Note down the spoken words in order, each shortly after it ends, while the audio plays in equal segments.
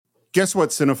Guess what,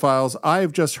 cinephiles? I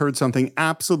have just heard something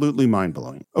absolutely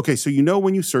mind-blowing. Okay, so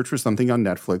when you search for something on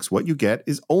Netflix, what you get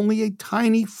is only a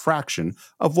tiny fraction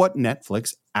of what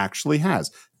Netflix actually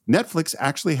has. Netflix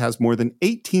actually has more than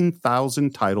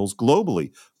 18,000 titles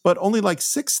globally, but only like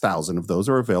 6,000 of those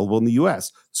are available in the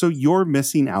US. So you're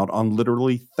missing out on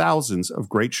literally thousands of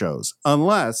great shows,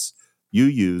 unless you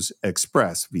use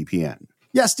ExpressVPN.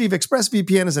 Yeah, Steve,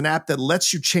 ExpressVPN is an app that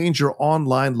lets you change your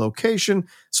online location.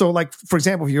 So, like, for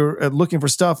example, if you're looking for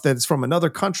stuff that's from another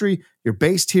country, you're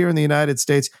based here in the United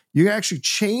States, you can actually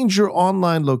change your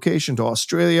online location to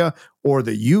Australia or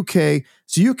the UK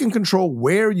so you can control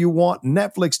where you want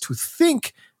Netflix to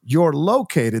think you're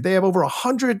located. They have over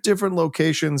 100 different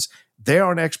locations there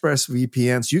on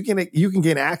ExpressVPN. So you can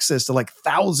gain access to like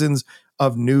thousands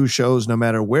of new shows no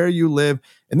matter where you live.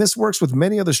 And this works with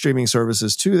many other streaming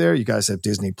services too there. You guys have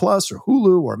Disney Plus or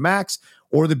Hulu or Max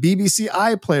or the BBC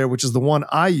iPlayer, which is the one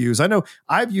I use. I know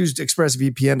I've used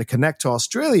ExpressVPN to connect to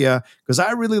Australia because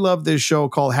I really love this show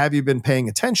called Have You Been Paying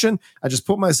Attention? I just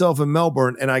put myself in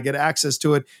Melbourne and I get access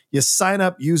to it. You sign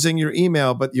up using your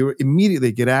email, but you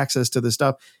immediately get access to the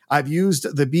stuff. I've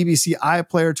used the BBC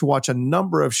iPlayer to watch a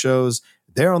number of shows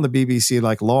there on the BBC,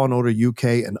 like Law & Order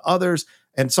UK and others.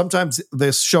 And sometimes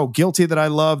this show Guilty that I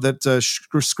love that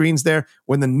screens there,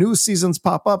 when the new seasons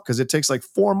pop up, because it takes like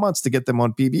 4 months to get them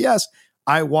on PBS,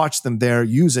 I watch them there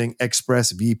using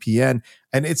ExpressVPN.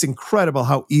 And it's incredible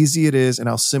how easy it is and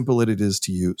how simple it is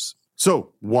to use.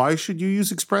 So why should you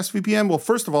use ExpressVPN? Well,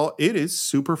 first of all, it is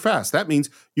super fast. That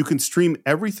means you can stream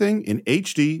everything in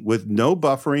HD with no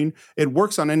buffering. It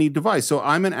works on any device. So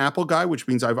I'm an Apple guy, which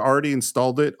means I've already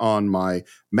installed it on my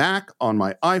Mac, on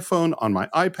my iPhone, on my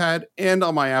iPad, and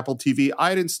on my Apple TV.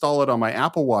 I'd install it on my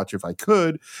Apple Watch if I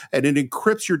could, and it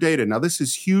encrypts your data. Now, this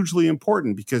is hugely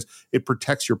important because it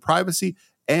protects your privacy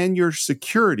and your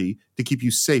security to keep you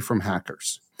safe from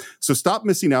hackers. So stop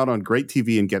missing out on great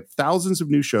TV and get thousands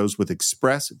of new shows with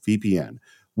ExpressVPN.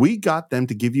 We got them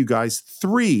to give you guys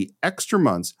 3 extra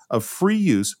months of free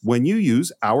use when you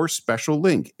use our special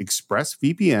link,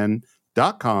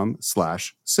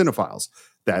 expressvpn.com/cinephiles.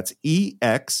 That's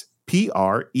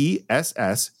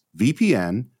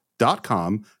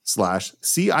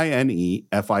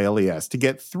expressvpn.com/CINEFILES to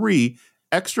get 3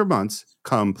 extra months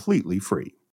completely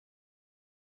free.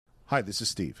 Hi, this is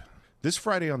Steve. This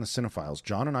Friday on the Cinephiles,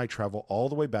 John and I travel all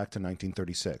the way back to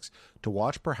 1936 to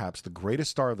watch perhaps the greatest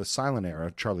star of the silent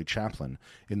era, Charlie Chaplin,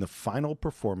 in the final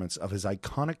performance of his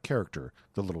iconic character,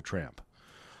 the Little Tramp.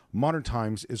 Modern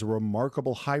Times is a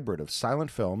remarkable hybrid of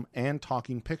silent film and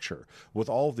talking picture, with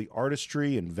all of the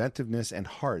artistry, inventiveness, and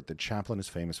heart that Chaplin is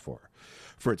famous for.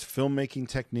 For its filmmaking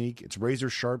technique, its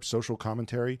razor-sharp social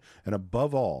commentary, and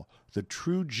above all, the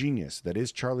true genius that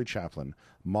is Charlie Chaplin,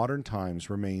 Modern Times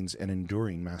remains an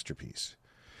enduring masterpiece.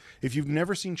 If you've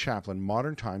never seen Chaplin,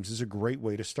 Modern Times is a great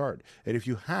way to start. And if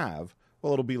you have,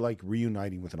 well, it'll be like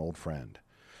reuniting with an old friend.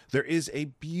 There is a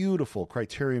beautiful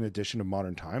Criterion edition of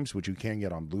Modern Times, which you can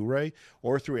get on Blu-ray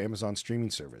or through Amazon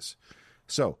streaming service.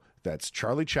 So that's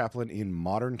Charlie Chaplin in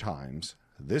Modern Times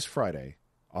this Friday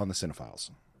on the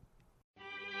Cinephiles.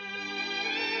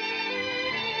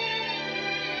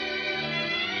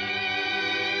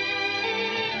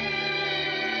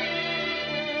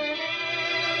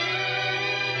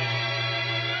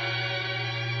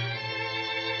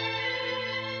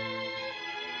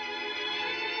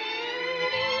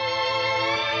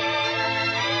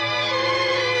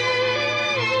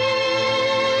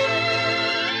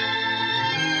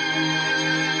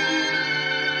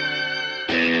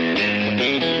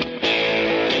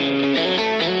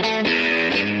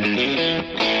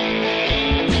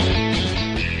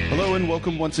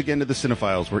 Welcome once again to the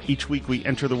Cinephiles, where each week we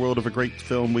enter the world of a great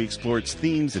film. We explore its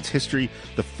themes, its history,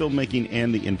 the filmmaking,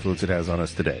 and the influence it has on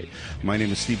us today. My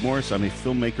name is Steve Morris. I'm a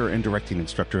filmmaker and directing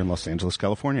instructor in Los Angeles,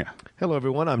 California. Hello,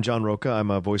 everyone. I'm John Roca.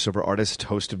 I'm a voiceover artist,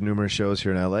 host of numerous shows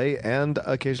here in L.A., and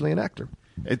occasionally an actor.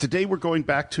 And today we're going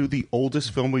back to the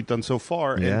oldest film we've done so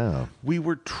far. Yeah. And we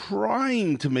were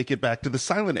trying to make it back to the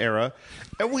silent era,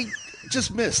 and we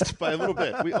just missed by a little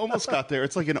bit. We almost got there.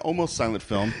 It's like an almost silent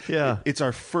film. Yeah. It's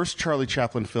our first Charlie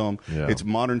Chaplin film. Yeah. It's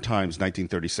Modern Times,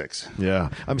 1936. Yeah.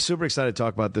 I'm super excited to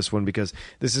talk about this one because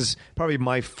this is probably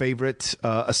my favorite,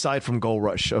 aside from Gold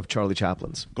Rush, of Charlie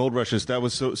Chaplin's. Gold Rush is, that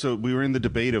was so we were in the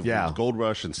debate of Gold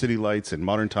Rush and City Lights and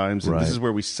Modern Times, and this is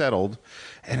where we settled.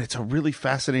 And it's a really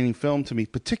fascinating film to me,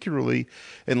 particularly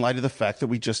in light of the fact that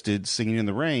we just did Singing in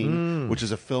the Rain, which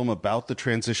is a film about the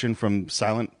transition from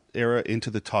silent era into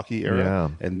the talkie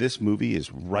era, and this movie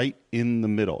is right in the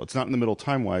middle. It's not in the middle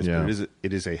time-wise, but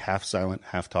it is a half-silent,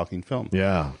 half-talking film.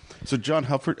 Yeah. So, John,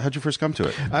 how'd you first come to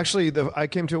it? Actually, I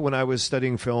came to it when I was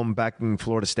studying film back in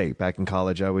Florida State. Back in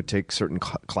college, I would take certain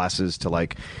classes to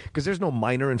because there's no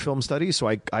minor in film studies, so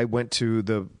I went to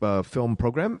the film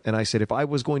program, and I said if I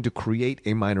was going to create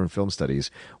a minor in film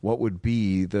studies, what would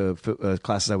be the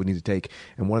classes I would need to take?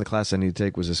 And one of the classes I needed to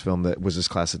take was this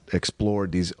class that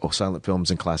explored these silent films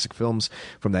and classic films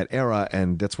from that era,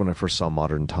 and that's when I first saw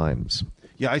Modern Times.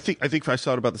 Yeah, I think I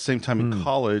saw it about the same time in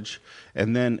college,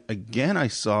 and then again I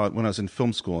saw it when I was in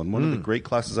film school. And one of the great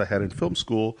classes I had in film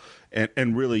school,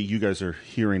 and really you guys are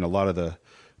hearing a lot of the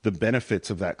benefits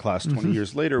of that class 20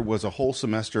 years later, was a whole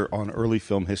semester on early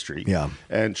film history. Yeah.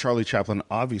 And Charlie Chaplin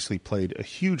obviously played a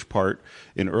huge part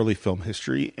in early film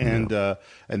history, and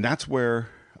that's where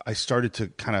I started to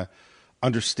kind of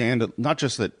understand, not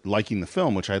just that liking the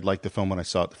film, which I had liked the film when I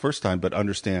saw it the first time, but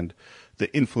understand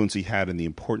the influence he had and the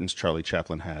importance Charlie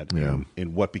Chaplin had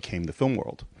in what became the film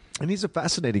world. And he's a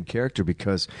fascinating character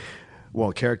because,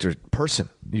 person,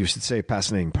 you should say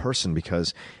fascinating person,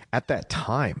 because at that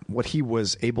time, what he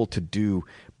was able to do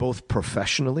both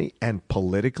professionally and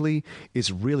politically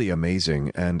is really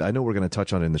amazing. And I know we're going to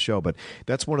touch on it in the show, but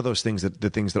that's one of those things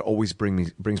that always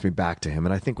brings me back to him.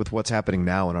 And I think with what's happening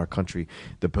now in our country,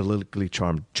 the politically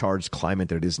charged climate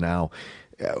that it is now,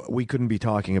 we couldn't be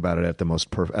talking about it at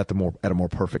a more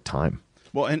perfect time.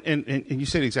 Well, and you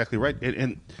said exactly right.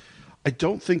 And I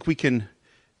don't think we can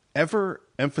ever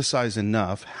emphasize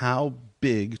enough how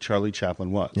big Charlie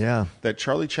Chaplin was. Yeah. That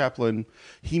Charlie Chaplin,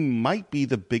 he might be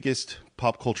the biggest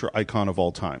pop culture icon of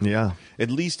all time. Yeah.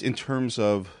 At least in terms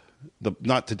of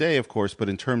not today, of course, but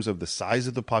in terms of the size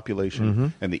of the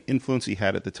population and the influence he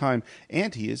had at the time.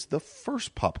 And he is the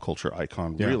first pop culture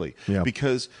icon, really. Yeah.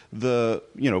 Because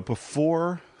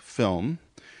before film,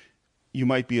 you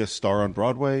might be a star on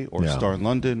Broadway or a star in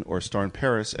London or a star in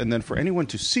Paris. And then for anyone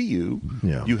to see you,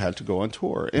 you had to go on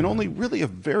tour. And only really a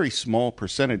very small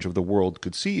percentage of the world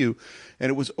could see you. And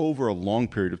it was over a long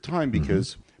period of time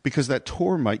because that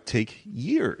tour might take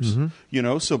years.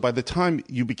 So by the time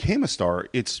you became a star,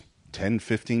 it's 10,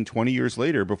 15, 20 years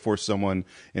later before someone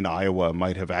in Iowa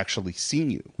might have actually seen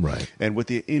you. Right. And with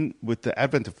the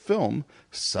advent of film,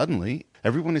 suddenly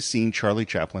everyone is seeing Charlie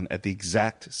Chaplin at the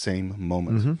exact same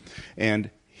moment. And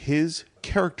his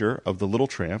character of the Little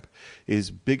Tramp is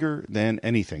bigger than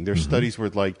anything. There's studies where,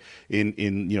 like in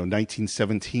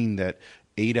 1917, that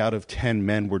 8 out of 10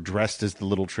 men were dressed as the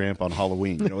Little Tramp on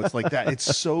Halloween. It's like that.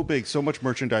 It's so big, so much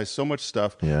merchandise, so much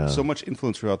stuff, so much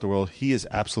influence throughout the world. He is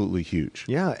absolutely huge.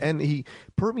 Yeah, and he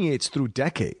permeates through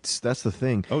decades. That's the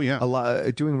thing. Oh,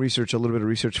 yeah. Doing research, a little bit of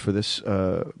research for this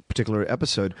particular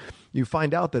episode, you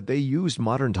find out that they used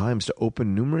Modern Times to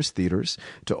open numerous theaters,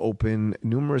 to open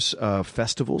numerous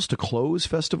festivals, to close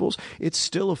festivals. It's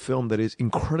still a film that is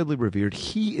incredibly revered.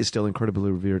 He is still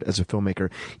incredibly revered as a filmmaker.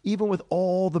 Even with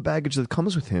all the baggage that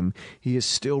comes with him, he is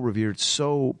still revered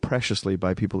so preciously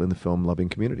by people in the film-loving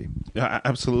community. Yeah,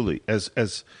 absolutely.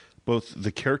 As both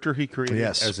the character he created,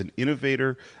 as an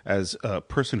innovator, as a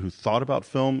person who thought about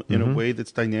film in a way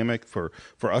that's dynamic for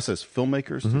us as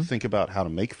filmmakers to think about how to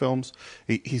make films.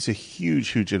 He's a huge,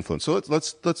 huge influence. So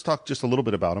let's talk just a little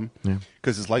bit about him,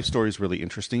 because his life story is really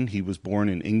interesting. He was born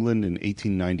in England in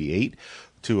 1898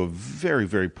 to a very,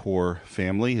 very poor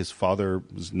family. His father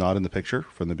was not in the picture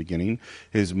from the beginning.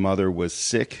 His mother was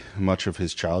sick much of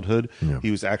his childhood.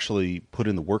 He was actually put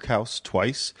in the workhouse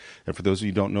twice. And for those of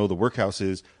you who don't know, the workhouse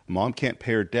is mom can't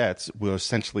pay her debts, will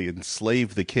essentially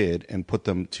enslave the kid and put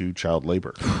them to child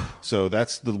labor. So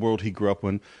that's the world he grew up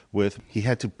with. He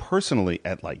had to personally,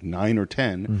 at like 9 or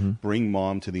 10, bring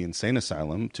mom to the insane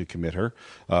asylum to commit her,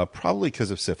 probably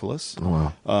because of syphilis.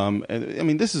 Oh, wow. And I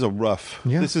mean, this is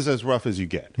this is as rough as you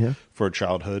get for a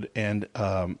childhood. And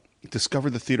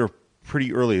discovered the theater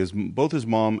pretty early, as both his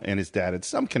mom and his dad had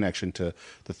some connection to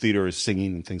the theater, as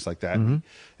singing and things like that.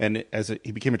 And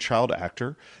he became a child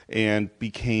actor and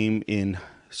became in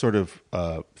sort of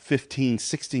 15,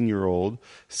 16-year-old,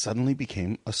 suddenly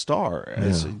became a star,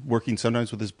 as working sometimes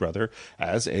with his brother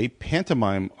as a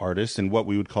pantomime artist in what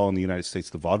we would call in the United States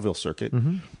the vaudeville circuit.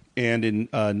 And in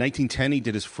 1910, he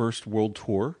did his first world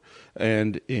tour,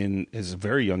 and as a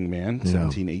very young man,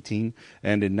 17, 18.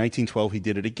 And in 1912, he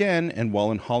did it again. And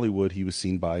while in Hollywood, he was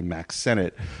seen by Max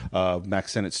Sennett.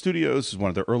 Max Sennett Studios is one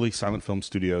of the early silent film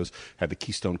studios, had the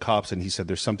Keystone Cops, and he said,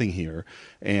 there's something here.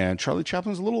 And Charlie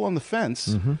Chaplin's a little on the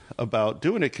fence about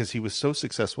doing it because he was so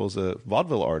successful as a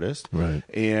vaudeville artist. Right.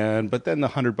 But then the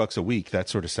 $100 a week, that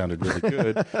sort of sounded really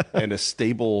good, and a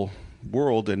stable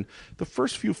world. And the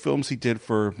first few films he did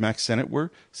for Mack Sennett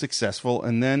were successful.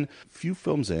 And then a few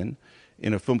films in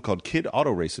a film called Kid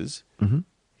Auto Races,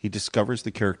 he discovers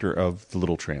the character of the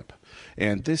Little Tramp.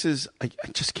 And this is, I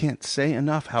just can't say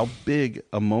enough how big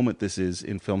a moment this is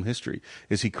in film history.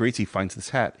 As he finds this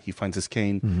hat, he finds this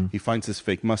cane, he finds this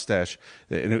fake mustache.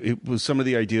 And it was, some of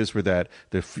the ideas were that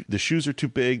the shoes are too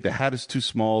big, the hat is too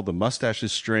small, the mustache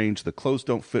is strange, the clothes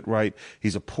don't fit right.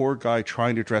 He's a poor guy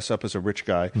trying to dress up as a rich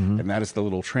guy, and that is the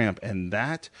Little Tramp. And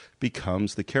that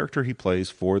becomes the character he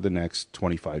plays for the next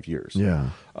 25 years.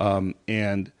 Yeah.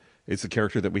 And it's the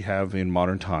character that we have in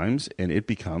modern times, and it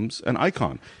becomes an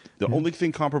icon. The only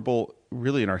thing comparable,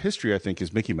 really, in our history, I think,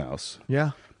 is Mickey Mouse.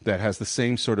 Yeah. That has the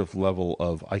same sort of level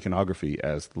of iconography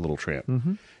as the Little Tramp.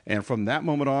 And from that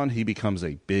moment on, he becomes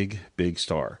a big, big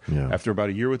star. Yeah. After about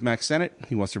a year with Mack Sennett,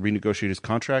 he wants to renegotiate his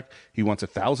contract. He wants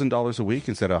 $1,000 a week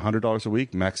instead of $100 a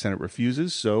week. Mack Sennett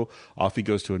refuses, so off he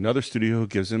goes to another studio who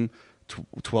gives him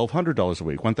 $1,200 a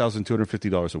week,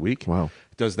 $1,250 a week. Wow.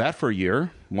 Does that for a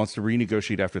year, wants to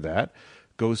renegotiate after that,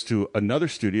 goes to another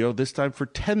studio, this time for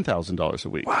 $10,000 a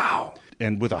week. Wow.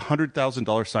 And with a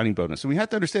 $100,000 signing bonus. And we have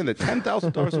to understand that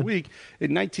 $10,000 a week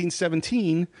in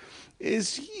 1917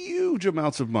 is huge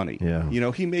amounts of money. Yeah. You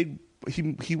know,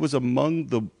 he was among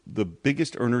the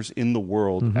biggest earners in the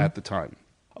world at the time.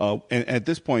 And at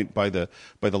this point, by the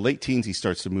late teens, he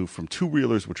starts to move from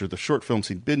two-reelers, which are the short films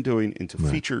he'd been doing, into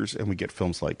features, and we get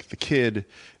films like The Kid, and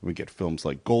we get films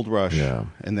like Gold Rush,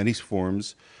 and then he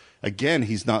forms. Again,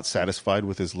 he's not satisfied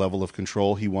with his level of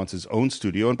control. He wants his own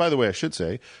studio. And by the way, I should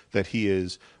say that he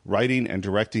is writing and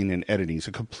directing and editing. He's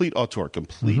a complete auteur,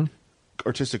 complete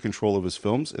artistic control of his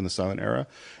films in the silent era.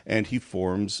 And he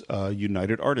forms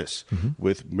United Artists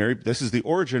with Mary. This is the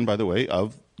origin, by the way,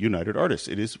 of United Artists.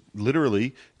 It is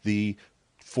literally the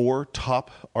 4 top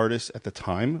artists at the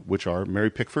time, which are Mary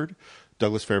Pickford,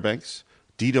 Douglas Fairbanks,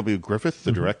 D.W. Griffith,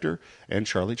 the director, and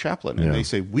Charlie Chaplin. And they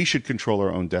say, we should control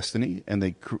our own destiny, and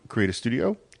they create a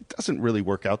studio. It doesn't really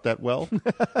work out that well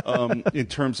in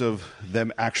terms of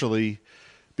them actually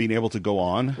being able to go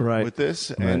on with this.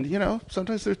 And, you know,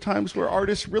 sometimes there are times where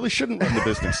artists really shouldn't run the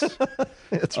business.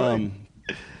 That's right.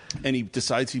 And he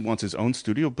decides he wants his own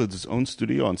studio, builds his own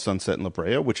studio on Sunset in La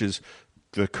Brea, which is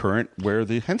the current where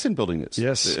the Henson building is.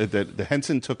 Yes. The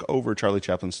Henson took over Charlie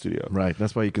Chaplin's studio. Right.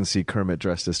 That's why you can see Kermit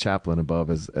dressed as Chaplin above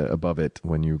it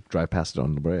when you drive past it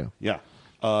on La Brea. Yeah.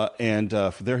 And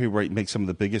from there, he makes some of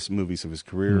the biggest movies of his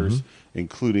careers,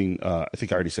 including, I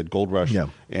think I already said Gold Rush. Yeah.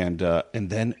 And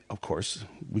then, of course,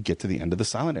 we get to the end of the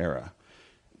silent era.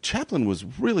 Chaplin was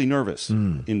really nervous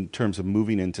in terms of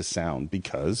moving into sound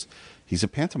because he's a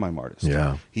pantomime artist.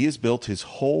 Yeah. He has built his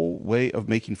whole way of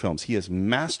making films. He has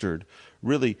mastered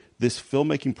really this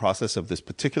filmmaking process of this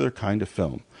particular kind of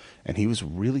film. And he was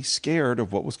really scared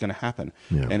of what was going to happen.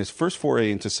 Yeah. And his first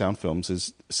foray into sound films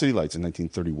is City Lights in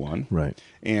 1931. Right.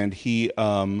 And he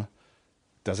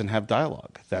doesn't have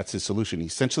dialogue. That's his solution. He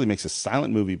essentially makes a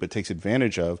silent movie, but takes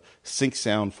advantage of sync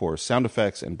sound for sound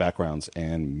effects and backgrounds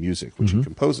and music, which he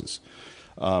composes.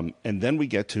 And then we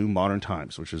get to Modern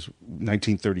Times, which is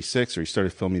 1936, or he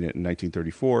started filming it in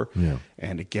 1934. Yeah.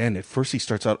 And again, at first he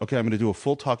starts out, okay, I'm going to do a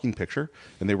full talking picture.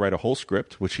 And they write a whole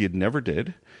script, which he had never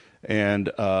did.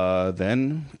 And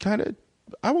then kind of,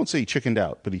 I won't say he chickened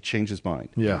out, but he changed his mind.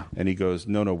 Yeah. And he goes,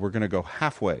 no, we're going to go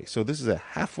halfway. So this is a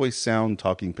halfway sound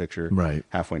talking picture, right?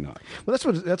 Halfway not. Well,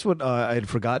 that's what I had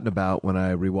forgotten about when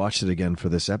I rewatched it again for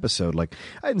this episode. Like,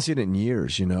 I hadn't seen it in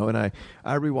years, you know, and I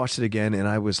rewatched it again, and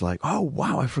I was like, oh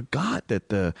wow, I forgot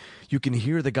that you can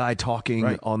hear the guy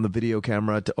talking on the video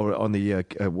camera or on the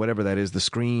whatever that is, the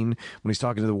screen, when he's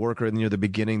talking to the worker, and near the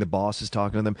beginning, the boss is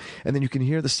talking to them, and then you can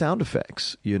hear the sound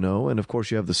effects, you know, and of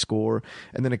course you have the score,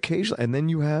 and then occasionally, and then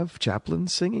you have Chaplin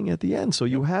singing at the end. So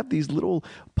you have these little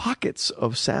pockets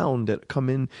of sound that come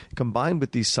in combined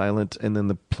with these silent, and then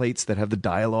the plates that have the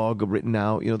dialogue written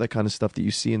out, you know, that kind of stuff that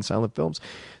you see in silent films.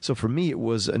 So for me, it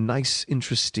was a nice,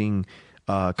 interesting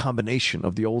combination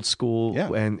of the old school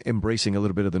and embracing a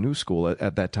little bit of the new school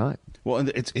at that time. Well, and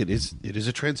it is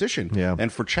a transition. Yeah.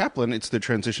 And for Chaplin, it's the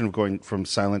transition of going from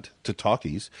silent to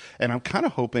talkies. And I'm kind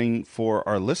of hoping for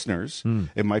our listeners,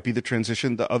 it might be the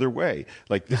transition the other way.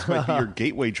 Like, this might be your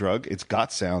gateway drug. It's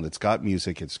got sound, it's got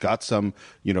music, it's got some,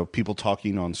 you know, people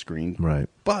talking on screen. Right.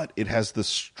 But it has the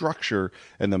structure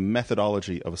and the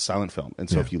methodology of a silent film. And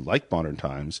so if you like Modern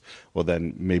Times, well,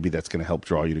 then maybe that's going to help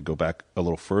draw you to go back a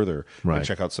little further and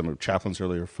check out some of Chaplin's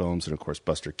earlier films, and of course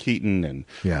Buster Keaton and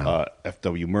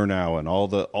F.W. Murnau and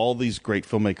all these great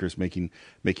filmmakers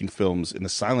making films in the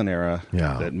silent era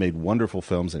that made wonderful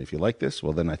films. And if you like this,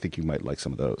 well, then I think you might like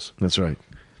some of those. That's right.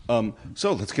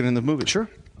 So let's get into the movie. Sure.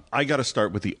 I got to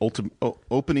start with the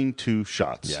opening 2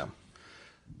 shots. Yeah.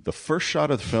 The first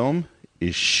shot of the film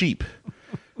is sheep,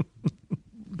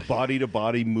 body to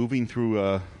body, moving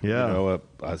through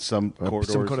some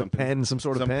corridor, some kind of pen, some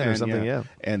sort of pen or something. Yeah.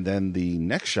 And then the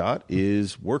next shot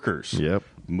is workers. Yep.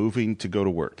 Moving to go to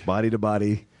work, body to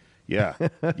body. Yeah,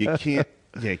 you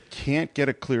can't get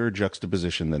a clearer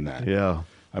juxtaposition than that. Yeah.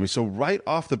 I mean, so right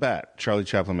off the bat, Charlie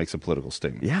Chaplin makes a political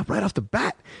statement. Yeah, right off the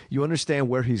bat, you understand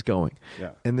where he's going.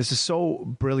 Yeah. And this is so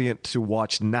brilliant to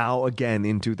watch now again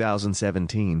in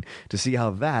 2017 to see how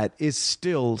that is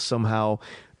still somehow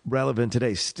relevant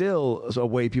today, still a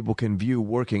way people can view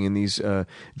working in these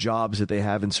jobs that they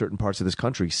have in certain parts of this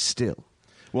country still.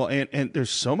 Well, and there's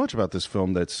so much about this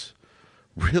film that's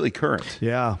really current.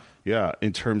 Yeah. Yeah,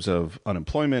 in terms of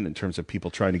unemployment, in terms of people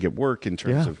trying to get work, in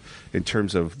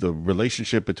terms of the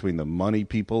relationship between the money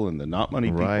people and the not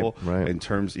money people. Right. In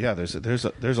terms, there's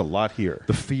a lot here.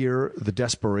 The fear, the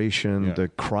desperation, the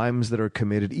crimes that are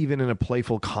committed, even in a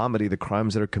playful comedy, the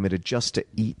crimes that are committed just to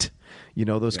eat.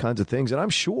 Those kinds of things. And I'm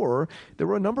sure there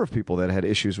were a number of people that had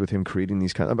issues with him creating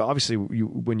these kinds of... Obviously,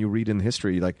 when you read in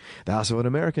history, like the House of an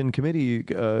American Committee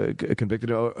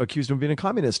accused him of being a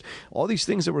communist. All these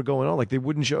things that were going on, like they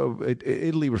wouldn't show...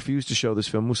 Italy refused to show this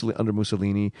film under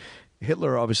Mussolini.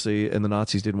 Hitler, obviously, and the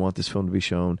Nazis didn't want this film to be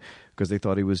shown because they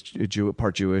thought he was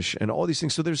part Jewish and all these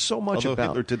things. So there's so much Although about...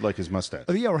 Hitler did like his mustache.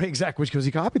 Yeah, right, exactly, because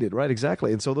he copied it, right,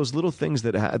 exactly. And so those little things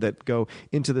that go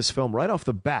into this film, right off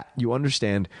the bat, you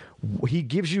understand, he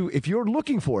gives you, if you're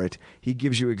looking for it, he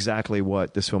gives you exactly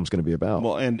what this film's going to be about.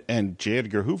 Well, and J.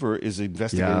 Edgar Hoover is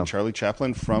investigating Charlie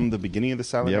Chaplin from the beginning of the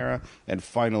silent era and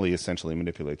finally essentially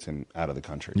manipulates him out of the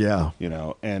country. Yeah.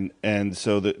 And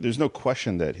so there's no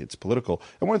question that it's political.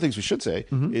 And one of the things we should say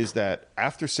is that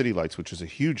after City Lights, which was a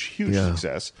huge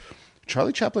success,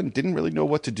 Charlie Chaplin didn't really know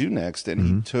what to do next, and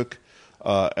he took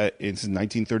it's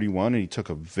 1931, and he took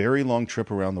a very long trip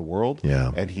around the world,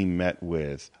 and he met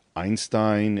with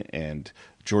Einstein and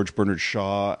George Bernard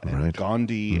Shaw and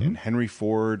Gandhi and Henry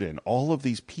Ford and all of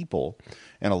these people.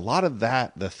 And a lot of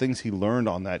that, the things he learned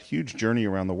on that huge journey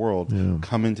around the world,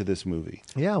 come into this movie.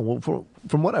 Yeah, well,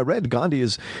 from what I read, Gandhi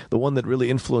is the one that really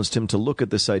influenced him to look at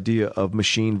this idea of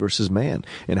machine versus man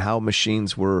and how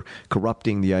machines were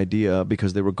corrupting the idea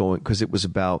because it was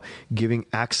about giving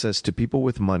access to people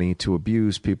with money to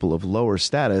abuse people of lower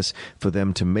status for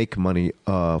them to make money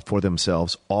for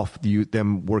themselves off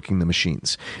them working the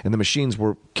machines. And the machines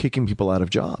were kicking people out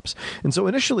of jobs. And so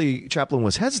initially, Chaplin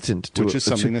was hesitant to... Which is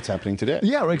something that's happening today.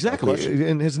 Yeah, exactly.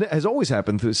 And has always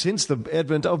happened since the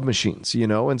advent of machines,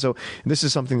 And so this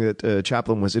is something that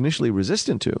Chaplin was initially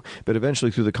resistant to, but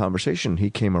eventually through the conversation, he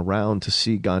came around to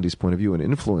see Gandhi's point of view and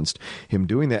influenced him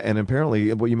doing that. And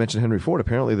apparently, what you mentioned, Henry Ford,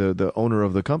 apparently the owner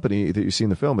of the company that you see in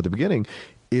the film at the beginning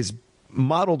is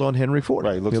modeled on Henry Ford.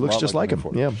 Right, he looks just like him.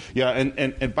 Ford. Yeah. Yeah,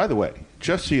 and by the way,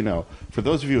 just so you know, for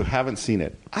those of you who haven't seen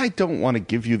it, I don't want to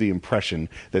give you the impression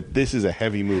that this is a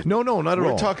heavy movie. No, not at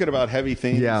all. We're talking about heavy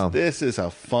themes. Yeah. This is a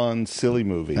fun, silly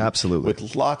movie. Absolutely.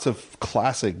 With lots of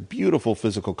classic, beautiful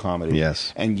physical comedy.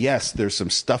 Yes. And yes, there's some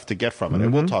stuff to get from it,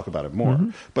 and we'll talk about it more.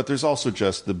 But there's also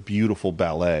just the beautiful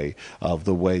ballet of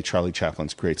the way Charlie Chaplin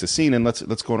creates a scene. And let's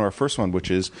go into our first one, which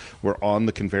is we're on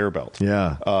the conveyor belt.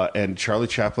 Yeah. And Charlie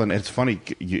Chaplin, and it's funny,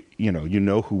 you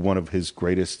know who one of his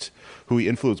greatest, who he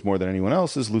influenced more than anyone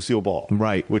else is Lucille Ball.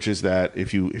 Right. Which is that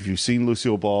if you've seen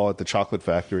Lucille Ball at the Chocolate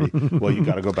Factory, well, you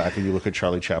got to go back and you look at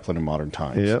Charlie Chaplin in modern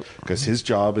times. Yep. Because his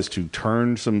job is to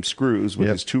turn some screws with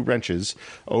his 2 wrenches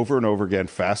over and over again,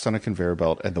 fast on a conveyor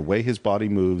belt, and the way his body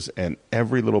moves and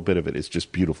every little bit of it is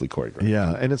just beautifully choreographed.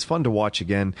 Yeah, and it's fun to watch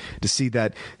again, to see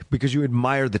that, because you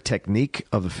admire the technique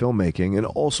of the filmmaking and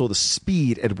also the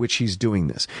speed at which he's doing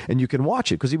this. And you can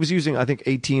watch it, because he was using, I think,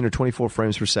 18 or 24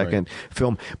 frames per second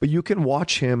film, but you can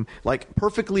watch him like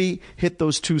perfectly hit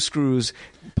those 2 screws,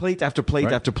 plate after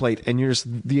plate after plate, and you're just,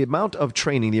 the amount of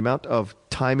training, the amount of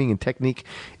timing and technique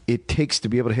it takes to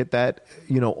be able to hit that,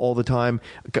 all the time,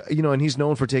 and he's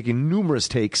known for taking numerous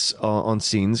takes on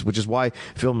scenes, which is why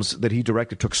films that he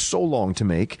directed took so long to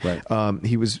make. Right.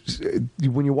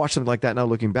 When you watch something like that now,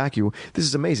 looking back, this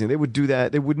is amazing. They would do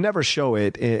that. They would never show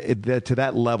it to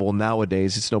that level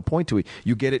nowadays. It's no point to it.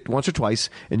 You get it once or twice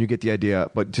and you get the idea,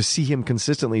 but to see him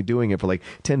consistently doing it for like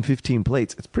 10, 15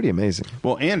 plates, it's pretty amazing.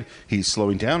 Well, and he's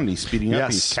slowing down and he's speeding up,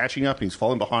 and Yes. he's catching up, and he's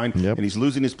falling behind, Yep. and he's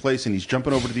losing his place, and he's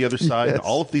jumping over to the other side, and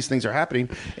all of these these things are happening,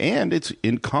 and it's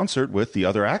in concert with the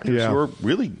other actors who are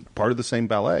really part of the same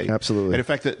ballet. Absolutely. And in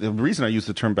fact, the reason I use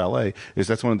the term ballet is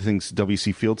that's one of the things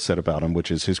W.C. Fields said about him, which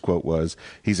is his quote was,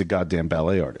 "He's a goddamn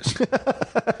ballet artist."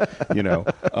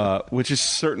 Which is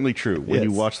certainly true when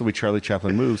you watch the way Charlie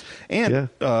Chaplin moves. And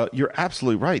you're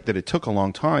absolutely right that it took a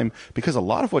long time, because a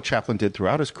lot of what Chaplin did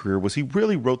throughout his career was he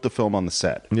really wrote the film on the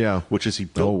set. Yeah. Which is he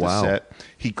built the set.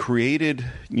 He created,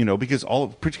 because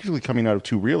particularly coming out of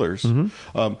two reelers,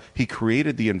 he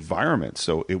created the environment.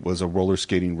 So it was a roller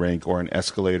skating rink or an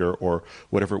escalator or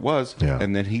whatever it was. Yeah.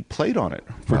 And then he played on it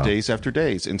for days after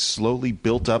days and slowly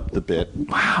built up the bit.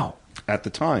 Wow. At the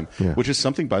time, which is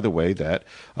something, by the way, that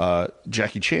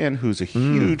Jackie Chan, who's a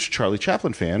huge Charlie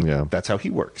Chaplin fan, that's how he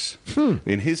works.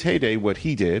 In his heyday, what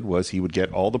he did was he would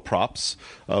get all the props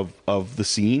of the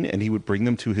scene and he would bring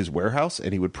them to his warehouse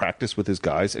and he would practice with his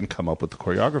guys and come up with the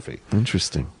choreography.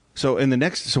 Interesting. So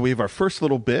we have our first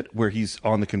little bit where he's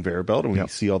on the conveyor belt and we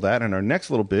see all that, and our next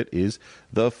little bit is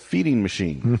the feeding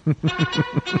machine.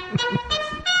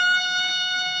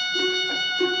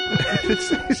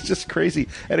 It's just crazy.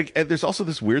 And there's also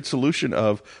this weird solution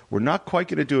of, we're not quite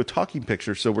going to do a talking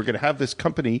picture, so we're going to have this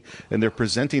company and they're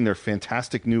presenting their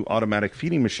fantastic new automatic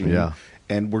feeding machine,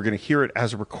 and we're going to hear it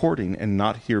as a recording and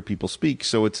not hear people speak.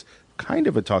 So it's kind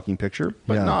of a talking picture,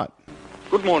 but not.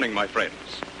 Good morning, my friends.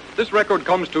 This record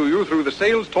comes to you through the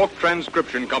Sales Talk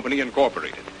Transcription Company,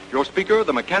 Incorporated. Your speaker,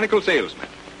 the mechanical salesman.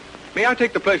 May I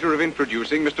take the pleasure of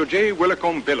introducing Mr. J.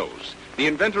 Willicombe Billows, the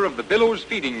inventor of the Billows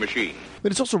feeding machine.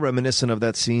 But it's also reminiscent of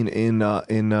that scene in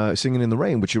Singing in the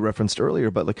Rain, which you referenced earlier.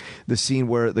 But like the scene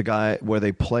where they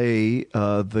play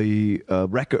the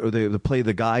record, or they play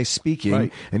the guy speaking,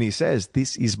 and he says,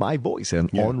 "This is my voice and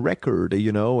on record,"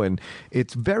 and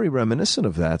it's very reminiscent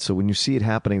of that. So when you see it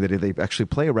happening, that they actually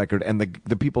play a record, and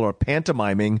the people are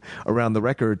pantomiming around the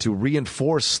record to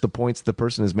reinforce the points the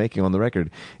person is making on the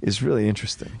record, is really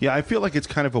interesting. Yeah, I feel like it's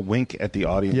kind of a wink at the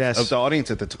audience, of the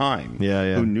audience at the time,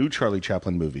 who knew Charlie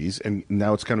Chaplin movies, and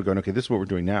now it's kind of going, okay, this is what we're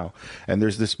doing now. And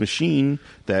there's this machine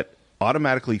that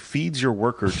automatically feeds your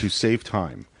worker to save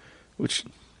time, which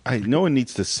no one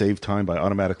needs to save time by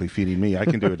automatically feeding me. I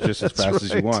can do it just as fast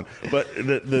as you want. But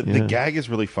the gag is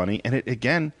really funny. And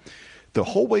again, the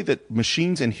whole way that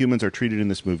machines and humans are treated in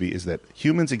this movie is that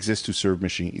humans exist to serve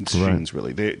machines,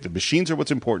 really. The machines are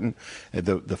what's important,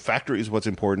 the factory is what's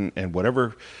important, and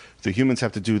whatever the humans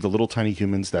have to do, the little tiny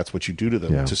humans, that's what you do to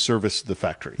them to service the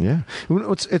factory. Yeah.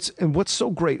 And what's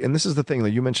so great, and this is the thing that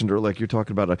you mentioned earlier, like you're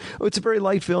talking about, it's a very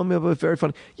light film, but very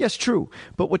fun. Yes, true.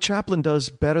 But what Chaplin does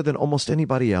better than almost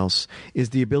anybody else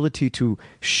is the ability to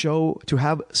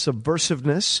have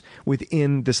subversiveness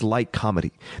within this light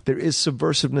comedy. There is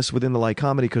subversiveness within the light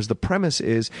comedy because the premise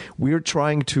is we're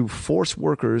trying to force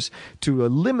workers to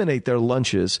eliminate their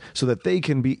lunches so that they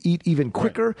can eat even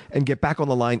quicker and get back on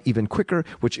the line even quicker,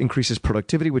 which increases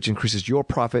productivity, which increases your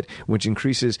profit, which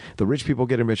increases the rich people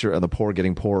getting richer and the poor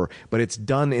getting poorer. But it's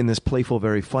done in this playful,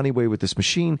 very funny way with this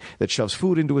machine that shoves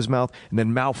food into his mouth and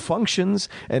then malfunctions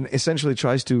and essentially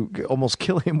tries to almost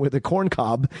kill him with a corn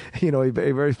cob, a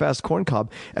very, very fast corn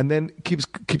cob, and then keeps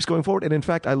going forward. And in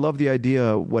fact, I love the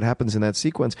idea what happens in that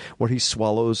sequence where he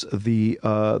swallows the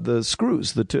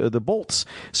screws, the bolts.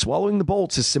 Swallowing the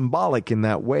bolts is symbolic in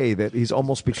that way that he's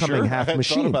almost becoming half I hadn't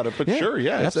machine. thought about it, but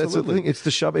absolutely. That's the thing. It's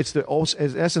the shove. It's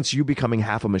in essence you becoming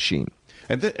half a machine.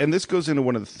 And this goes into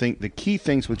one of the key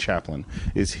things with Chaplin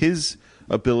is his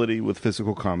ability with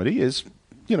physical comedy is,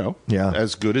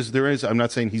 as good as there is. I'm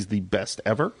not saying he's the best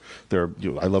ever.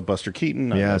 I love Buster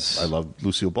Keaton. I love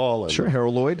Lucille Ball.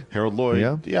 Harold Lloyd.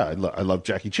 Yeah. I love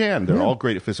Jackie Chan. They're all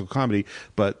great at physical comedy,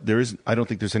 but I don't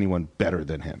think there's anyone better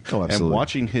than him. Oh, absolutely. And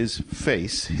watching his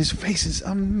face is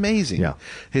amazing. Yeah.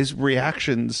 His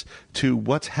reactions to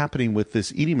what's happening with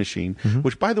this eating machine,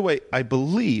 which, by the way, I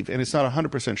believe, and it's not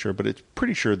 100% sure, but it's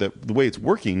pretty sure that the way it's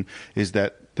working is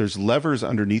that there's levers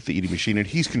underneath the eating machine, and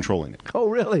he's controlling it. Oh,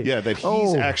 really? Yeah, that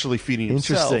he's actually feeding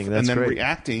himself and then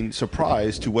reacting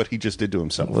surprised to what he just did to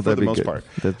himself for the most part.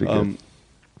 That'd be good.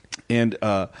 And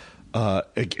of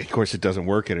course, it doesn't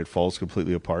work, and it falls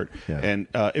completely apart. Yeah. And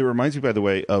it reminds me, by the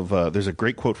way, of there's a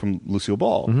great quote from Lucille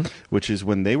Ball, which is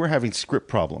when they were having script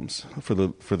problems for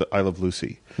the I Love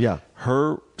Lucy. Yeah,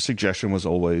 her suggestion was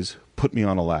always put me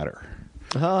on a ladder,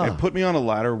 and put me on a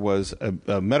ladder was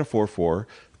a metaphor for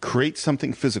create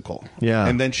something physical,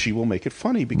 and then she will make it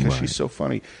funny because she's so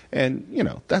funny. And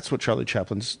that's what Charlie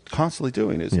Chaplin's constantly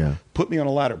doing is put me on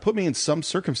a ladder, put me in some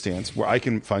circumstance where I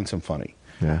can find some funny.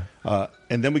 Yeah.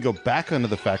 And then we go back onto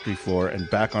the factory floor and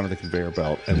back onto the conveyor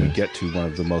belt, and we get to one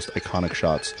of the most iconic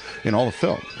shots in all of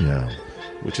film,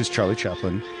 which is Charlie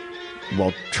Chaplin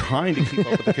while trying to keep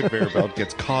up with the conveyor belt,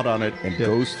 gets caught on it and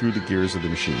goes through the gears of the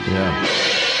machine. Yeah.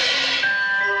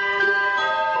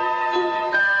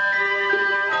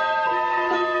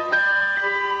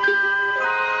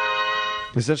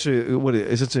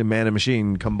 Essentially, man and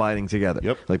machine combining together.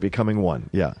 Yep. Like becoming one.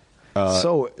 Yeah.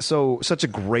 So such a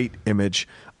great image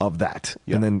of that,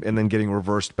 and then getting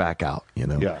reversed back out.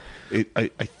 Yeah. I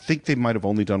think they might have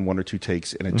only done one or two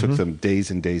takes, and it took them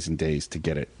days and days and days to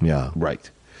get it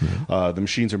right. The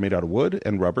machines are made out of wood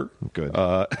and rubber. Good.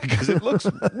 Because it looks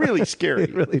really scary.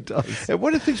 It really does. And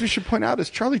one of the things we should point out is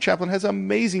Charlie Chaplin has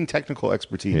amazing technical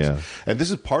expertise. Yeah. And this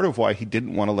is part of why he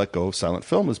didn't want to let go of silent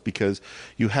film, is because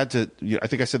you had to, I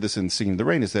think I said this in Singing in the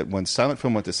Rain, is that when silent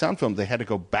film went to sound film, they had to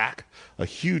go back a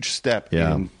huge step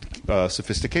in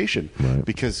sophistication,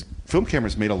 because film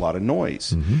cameras made a lot of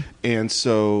noise. And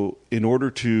so in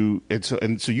order to,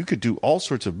 and so you could do all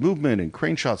sorts of movement and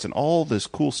crane shots and all this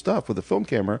cool stuff with a film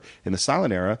camera in the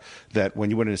silent era that when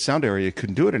you went into sound area, you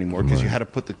couldn't do it anymore, because you had to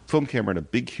put the film camera in a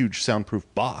big, huge soundproof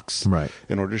box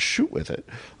in order to shoot with it.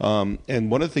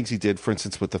 And one of the things he did, for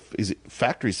instance, with the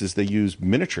factories is they used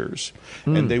miniatures,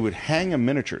 and they would hang a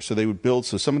miniature. So they would build,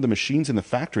 so some of the machines in the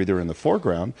factory, they're in the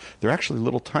foreground, they're actually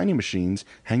little tiny machines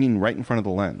hanging right in front of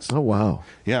the lens. Oh, wow.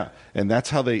 Yeah. And that's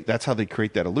how they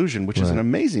create that illusion, which is an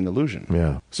amazing illusion.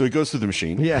 Yeah. So he goes through the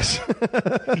machine. Yes.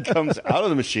 He comes out of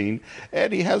the machine,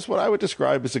 and he has what I would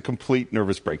describe as a complete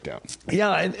nervous breakdown.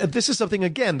 Yeah, and this is something,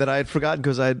 again, that I had forgotten,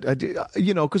 because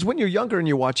because when you're younger and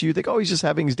you watch it, you think, oh, he's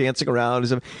dancing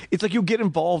around. It's like you get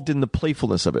involved in the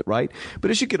playfulness of it, right? But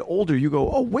as you get older, you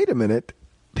go, oh, wait a minute.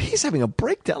 He's having a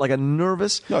breakdown, like a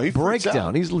nervous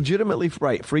breakdown. He's legitimately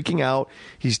freaking out.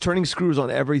 He's turning screws on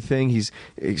everything. He's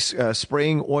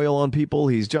spraying oil on people.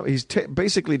 He's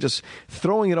basically just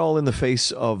throwing it all in the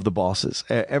face of the bosses.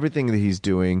 Everything that he's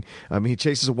doing. I mean, he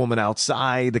chases a woman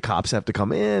outside. The cops have to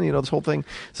come in. This whole thing.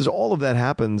 So all of that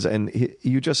happens, and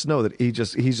you just know that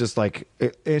he's just like,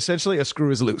 essentially a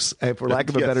screw is loose. For lack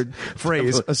of a better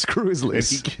phrase, a screw is loose.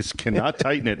 And he just cannot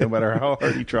tighten it, no matter how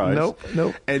hard he tries. Nope.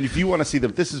 And if you want to see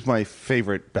this is my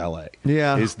favorite ballet.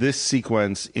 Yeah. Is this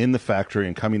sequence in the factory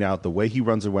and coming out, the way he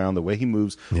runs around, the way he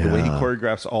moves, the way he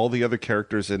choreographs all the other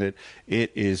characters in it.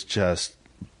 It is just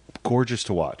gorgeous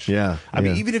to watch. Yeah. I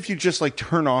mean, even if you just like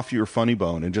turn off your funny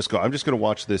bone and just go, I'm just going to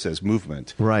watch this as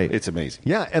movement. Right. It's amazing.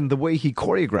 Yeah. And the way he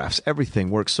choreographs everything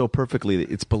works so perfectly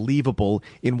that it's believable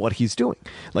in what he's doing.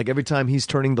 Like every time he's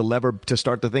turning the lever to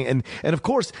start the thing. And of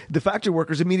course, the factory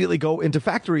workers immediately go into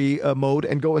factory mode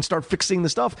and go and start fixing the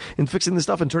stuff and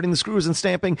turning the screws and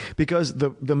stamping, because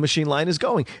the machine line is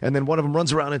going. And then one of them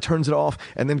runs around and turns it off.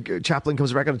 And then Chaplin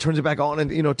comes back and turns it back on,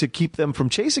 and, to keep them from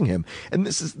chasing him. And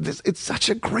it's such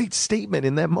a great statement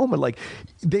in that moment. Like,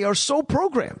 they are so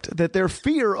programmed that their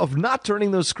fear of not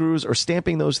turning those screws or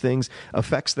stamping those things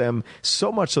affects them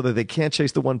so much so that they can't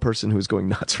chase the one person who's going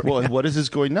nuts right now. And what is his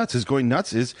going nuts? His going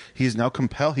nuts is he is now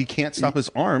compelled. He can't stop his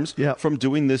arms from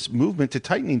doing this movement to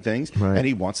tightening things, and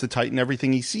he wants to tighten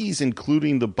everything he sees,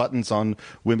 including the buttons on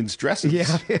women's dresses.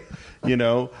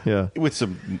 With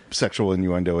some sexual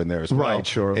innuendo in there as well. Right,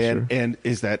 sure. And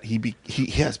is that he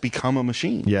has become a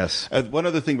machine. Yes. One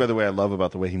other thing, by the way, I love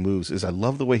about the way he moves is I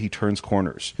love the way he turns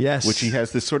corners. Yes. Which he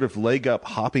has this sort of leg up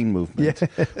hopping movement.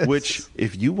 Yes. Which,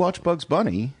 if you watch Bugs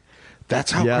Bunny,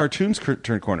 that's how cartoons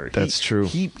turn corners. That's true.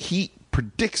 He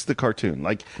predicts the cartoon.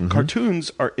 Like,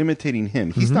 cartoons are imitating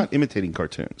him. He's not imitating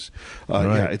cartoons.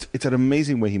 Yeah, it's an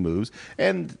amazing way he moves.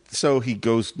 And so he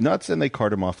goes nuts, and they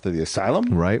cart him off to the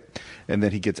asylum. Right. And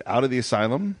then he gets out of the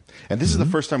asylum. And this is the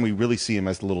first time we really see him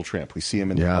as the Little Tramp. We see him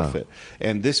in the outfit.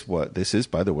 And this is,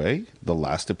 by the way, the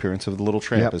last appearance of the Little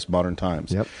Tramp as Modern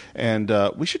Times. Yep. And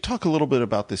we should talk a little bit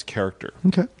about this character.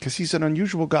 Okay. Because he's an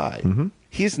unusual guy.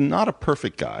 He is not a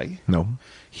perfect guy. No.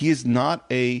 He is not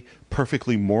a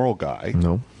perfectly moral guy.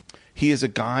 No. He is a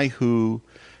guy who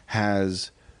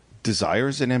has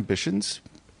desires and ambitions,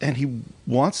 and he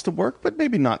wants to work, but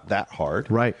maybe not that hard.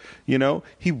 Right.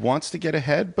 He wants to get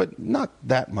ahead, but not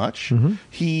that much.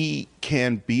 He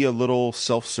can be a little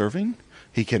self-serving.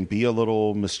 He can be a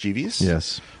little mischievous.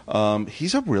 Yes.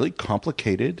 He's a really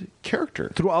complicated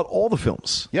character throughout all the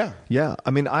films. Yeah. Yeah.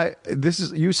 I mean,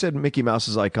 you said Mickey Mouse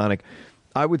is iconic.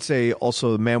 I would say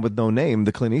also Man with No Name,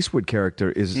 the Clint Eastwood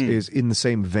character, is in the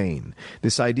same vein.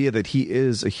 This idea that he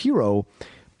is a hero,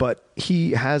 but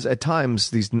he has at times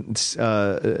these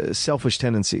selfish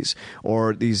tendencies,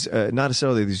 or these not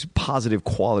necessarily these positive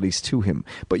qualities to him,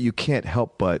 but you can't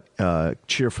help but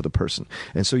cheer for the person,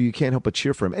 and so you can't help but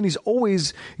cheer for him. And he's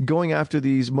always going after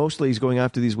these. Mostly, he's going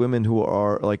after these women who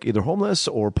are like either homeless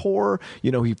or poor. You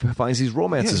know, he finds these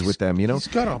romances with them. You know, he's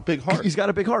got a big heart. He's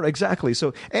got a big heart, exactly.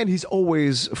 So, and he's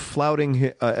always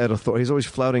flouting at authority. He's always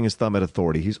flouting his thumb at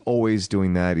authority. He's always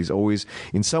doing that. He's always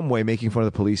in some way making fun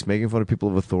of the police, making fun of people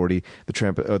of authority. The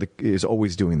tramp is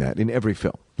always doing that in every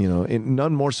film. You know,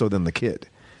 none more so than the kid.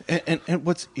 And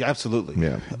what's absolutely,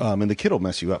 Yeah. And the kid will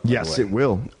mess you up. by Yes, the way. it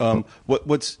will.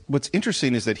 What's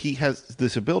interesting is that he has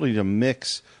this ability to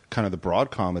mix kind of the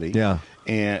broad comedy, Yeah.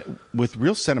 and with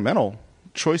real sentimental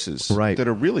choices, Right. that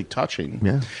are really touching.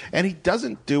 Yeah. And he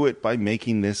doesn't do it by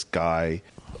making this guy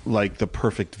like the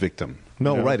perfect victim.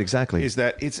 No, right, exactly. Is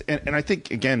that it's and I think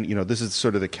again, you know, this is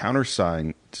sort of the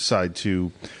side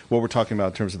to what we're talking about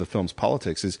in terms of the film's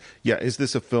politics. Is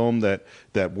this a film that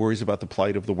worries about the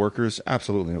plight of the workers?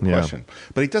 Absolutely, no question.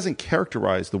 But he doesn't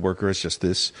characterize the worker as just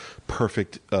this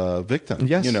perfect victim.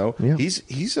 Yes, you know, yeah.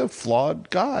 he's a flawed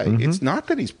guy. It's not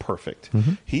that he's perfect.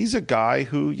 He's a guy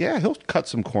who, he'll cut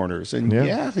some corners, and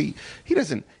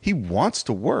he wants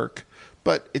to work.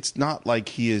 But it's not like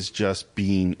he is just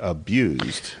being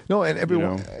abused. No, and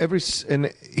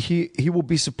he will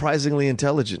be surprisingly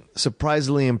intelligent,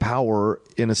 surprisingly in power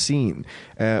in a scene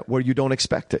where you don't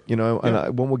expect it. You know,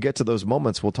 and when we get to those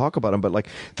moments, we'll talk about them. But like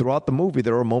throughout the movie,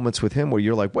 there are moments with him where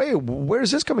you're like, "Wait, where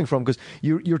is this coming from?" Because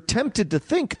you're tempted to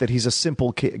think that he's a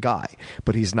simple guy,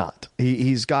 but he's not.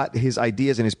 He's got his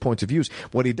ideas and his points of views.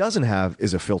 What he doesn't have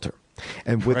is a filter.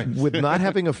 And with not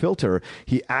having a filter,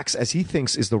 he acts as he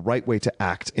thinks is the right way to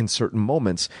act in certain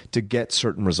moments to get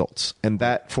certain results. And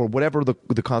that, for whatever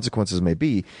the consequences may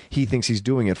be, he thinks he's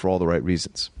doing it for all the right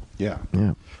reasons. Yeah.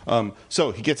 Yeah.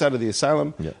 So he gets out of the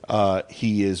asylum. Yeah.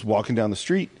 He is walking down the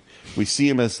street. We see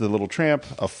him as the little tramp.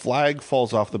 A flag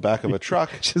falls off the back of a truck.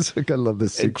 I love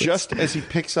this And sequence. just as he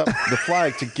picks up the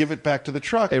flag to give it back to the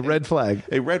truck, A red flag.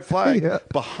 Yeah.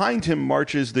 Behind him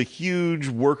marches the huge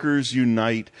Workers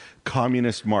Unite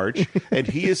communist march, and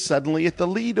he is suddenly at the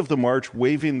lead of the march,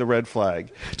 waving the red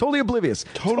flag. Totally oblivious.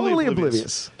 Totally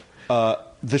oblivious.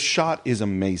 The shot is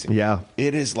amazing. Yeah.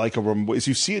 It is like as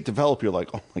you see it develop, you're like,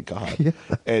 oh my God. Yeah.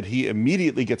 And he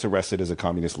immediately gets arrested as a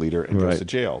communist leader and goes to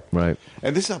jail. Right.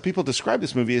 And this is how people describe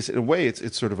this movie. Is in a way,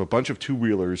 it's sort of a bunch of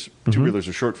two-reelers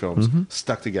or short films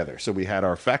stuck together. So we had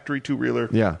our factory two-reeler.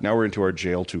 Yeah. Now we're into our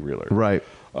jail two-reeler. Right.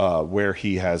 Where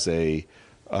he has a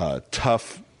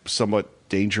tough, somewhat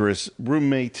dangerous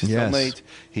roommate, Yes. cellmate.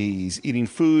 He's eating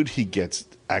food. He gets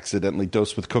accidentally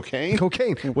dosed with cocaine.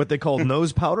 What they call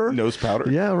nose powder. Nose powder.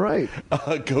 Yeah, right.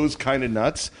 Goes kind of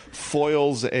nuts.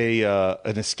 Foils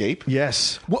an escape.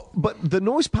 Yes. Well, but the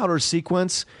nose powder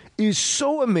sequence is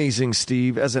so amazing,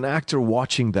 Steve, as an actor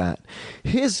watching that.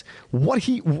 The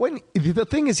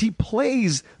thing is, he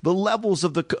plays the levels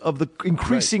of the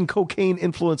increasing cocaine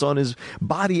influence on his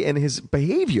body and his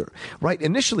behavior. Right.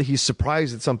 Initially, he's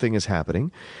surprised that something is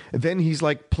happening. Then he's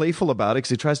like playful about it because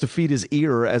he tries to feed his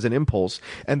ear as an impulse.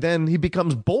 And then he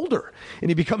becomes bolder and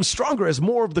he becomes stronger as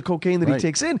more of the cocaine that he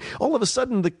takes in. All of a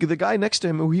sudden, the guy next to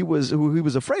him who he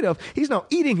was afraid of, he's now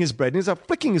eating his bread and he's now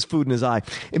flicking his food in his eye.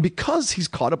 And because he's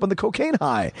caught up on the cocaine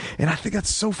high. And I think that's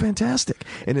so fantastic.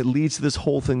 And it leads to this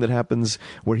whole thing that happens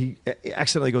where he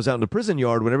accidentally goes out in the prison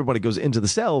yard when everybody goes into the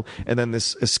cell, and then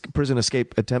this prison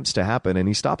escape attempts to happen, and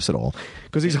he stops it all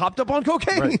because he's hopped up on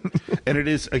cocaine. Right. And it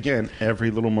is, again, every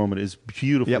little moment is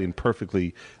beautifully and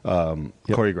perfectly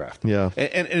choreographed. Yeah.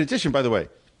 And in addition, by the way,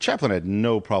 Chaplin had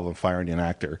no problem firing an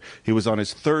actor. He was on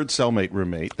his third cellmate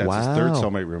roommate. That's his third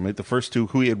cellmate roommate. The first two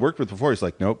who he had worked with before, he's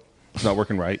like, nope. It's not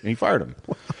working right, and he fired him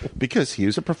because he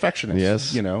was a perfectionist.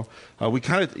 Yes, you know, we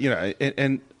kind of,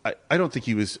 and I don't think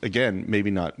he was, again, maybe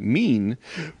not mean,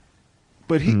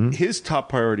 but his top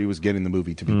priority was getting the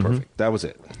movie to be perfect. That was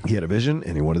it. He had a vision,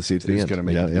 and he wanted to see it to the end. He was going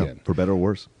to make it to the end, for better or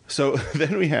worse. So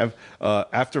then we have,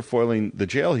 after foiling the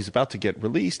jail, he's about to get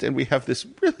released, and we have this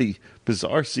really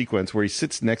bizarre sequence where he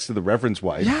sits next to the Reverend's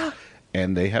wife,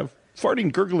 and they have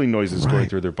farting, gurgling noises going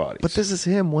through their bodies. But this is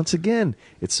him, once again.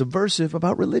 It's subversive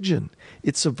about religion.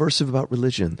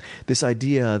 This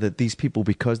idea that these people,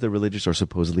 because they're religious, are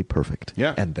supposedly perfect.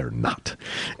 Yeah. And they're not.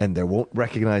 And they won't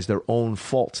recognize their own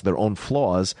faults, their own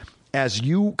flaws, as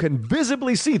you can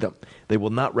visibly see them. They will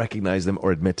not recognize them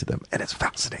or admit to them. And it's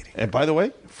fascinating. And by the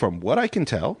way, from what I can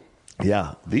tell,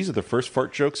 these are the first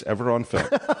fart jokes ever on film.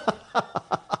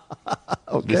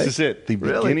 Okay. This is it. The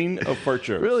beginning of fart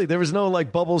jokes. Really? There was no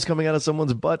like bubbles coming out of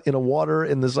someone's butt in a water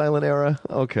in the silent era?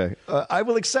 Okay. I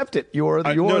will accept it. You're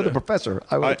the professor.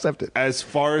 I will accept it. As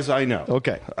far as I know.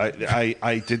 Okay.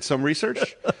 I did some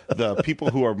research. The people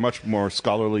who are much more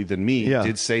scholarly than me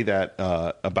did say that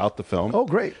about the film. Oh,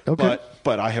 great. Okay.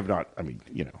 But I have not. I mean,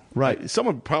 Right.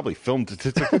 Someone probably filmed it.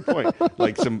 It's a good point.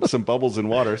 Like some bubbles in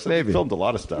water. So Maybe. They filmed a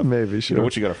lot of stuff. Maybe, sure.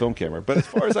 Once you got a film camera. But as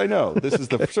far as I know, this is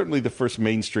certainly the first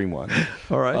mainstream one.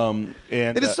 All right.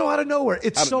 And it is so out of nowhere.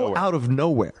 It's out of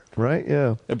nowhere. Right?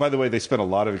 Yeah. And by the way, they spent a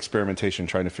lot of experimentation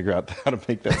trying to figure out how to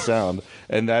make that sound.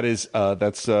 And that's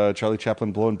Charlie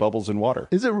Chaplin blowing bubbles in water.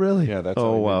 Is it really? Yeah. That's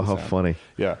oh, wow. How funny.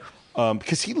 Yeah.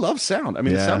 Because he loves sound. I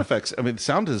mean, the sound effects, the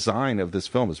sound design of this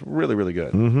film is really, really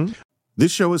good. Mm-hmm.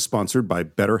 This show is sponsored by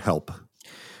BetterHelp.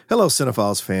 Hello,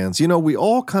 Cinephiles fans. You know, we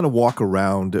all kind of walk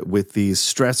around with these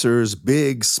stressors,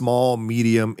 big, small,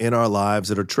 medium, in our lives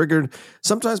that are triggered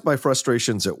sometimes by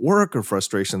frustrations at work or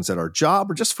frustrations at our job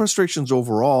or just frustrations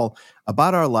overall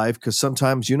about our life. Because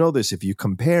sometimes, you know this, if you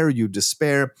compare, you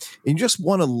despair, and you just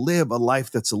want to live a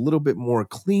life that's a little bit more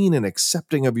clean and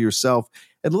accepting of yourself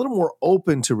and a little more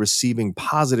open to receiving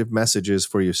positive messages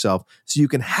for yourself so you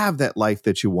can have that life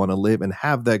that you want to live and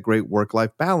have that great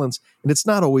work-life balance. And it's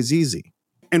not always easy.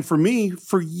 And for me,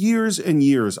 for years and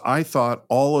years, I thought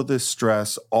all of this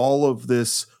stress, all of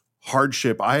this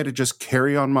hardship, I had to just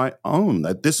carry on my own,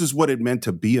 that this is what it meant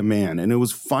to be a man. And it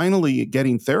was finally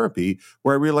getting therapy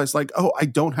where I realized, like, oh, I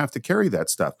don't have to carry that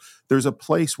stuff. There's a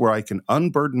place where I can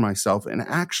unburden myself and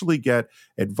actually get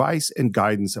advice and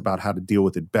guidance about how to deal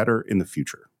with it better in the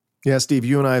future. Yeah, Steve,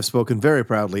 you and I have spoken very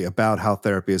proudly about how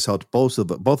therapy has helped both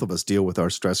of us deal with our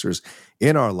stressors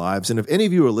in our lives. And if any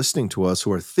of you are listening to us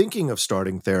who are thinking of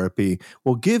starting therapy,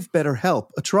 well, give BetterHelp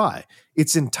a try.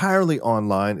 It's entirely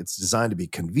online. It's designed to be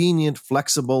convenient,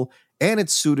 flexible, and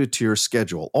it's suited to your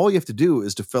schedule. All you have to do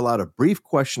is to fill out a brief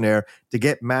questionnaire to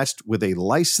get matched with a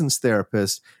licensed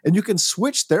therapist, and you can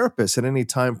switch therapists at any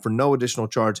time for no additional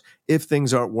charge if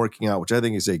things aren't working out, which I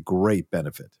think is a great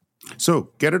benefit. So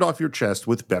get it off your chest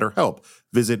with BetterHelp.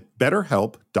 Visit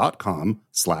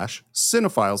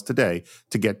BetterHelp.com/Cinephiles today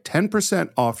to get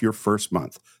 10% off your first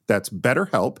month. That's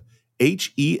BetterHelp,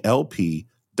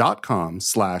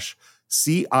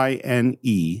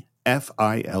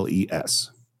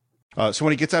 HELP.com/CINEFILES. So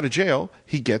when he gets out of jail,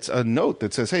 he gets a note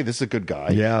that says, hey, this is a good guy.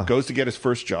 Yeah. Goes to get his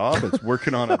first job. It's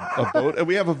working on a boat. And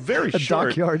we have a very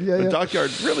short dockyard,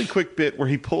 dockyard, really quick bit where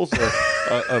he pulls a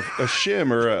shim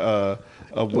or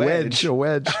a wedge. A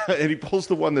wedge. And he pulls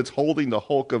the one that's holding the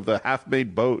hulk of the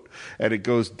half-made boat, and it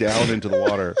goes down into the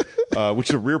water, which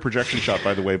is a rear projection shot,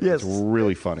 by the way, but it's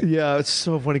really funny. Yeah, it's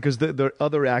so funny because the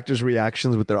other actors'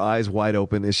 reactions with their eyes wide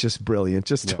open is just brilliant.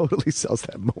 Just totally sells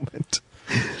that moment.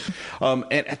 And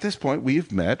at this point,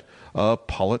 we've met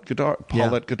Paulette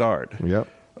Goddard. Yep.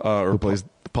 Who plays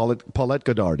Paulette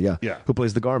Goddard, yeah. Who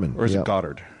plays the Garmin. Or is it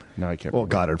Goddard? No, I can't remember.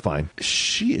 Goddard, fine.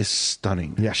 She is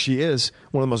stunning. Yeah, she is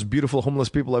one of the most beautiful homeless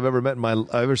people I've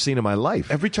ever seen in my life.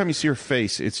 Every time you see her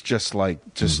face, it's just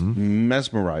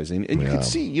mesmerizing. And you can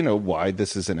see, why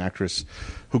this is an actress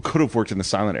who could have worked in the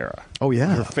silent era. Oh,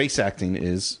 yeah. Her face acting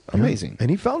is amazing. And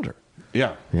he found her.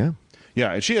 Yeah. Yeah.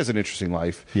 Yeah, and she has an interesting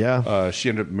life. Yeah. She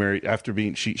ended up married after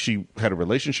being, she had a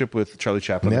relationship with Charlie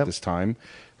Chaplin at this time.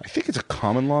 I think it's a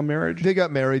common law marriage. They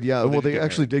got married, yeah. Well, they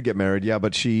actually did get married, yeah.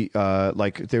 But she,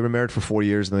 they were married for 4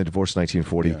 years and they divorced in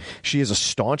 1940. Yeah. She is a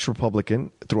staunch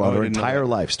Republican throughout her entire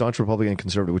life. Staunch Republican and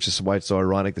conservative, which is why it's so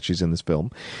ironic that she's in this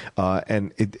film.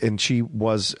 And she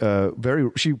was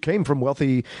she came from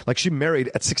wealthy, like she married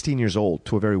at 16 years old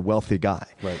to a very wealthy guy.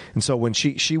 Right. And so when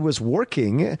she was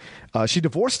working, she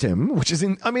divorced him, which is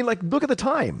look at the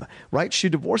time, right? She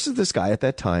divorces this guy at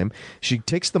that time. She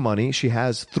takes the money. She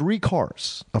has 3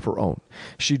 cars of her own.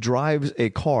 She drives a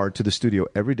car to the studio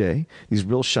every day, these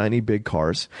real shiny big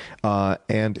cars,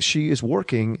 and she is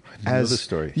working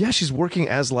she's working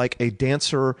as like a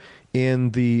dancer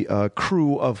in the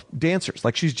crew of dancers.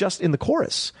 Like she's just in the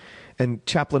chorus, and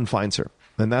Chaplin finds her.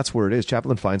 And that's where it is.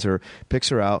 Chaplin finds her, picks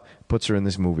her out, puts her in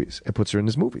these movies,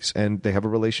 and they have a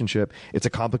relationship. It's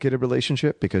a complicated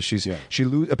relationship because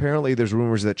apparently there's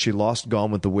rumors that she lost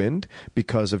Gone with the Wind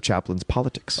because of Chaplin's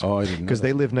politics. Oh, I didn't know. Because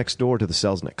they live next door to the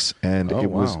Selznicks, and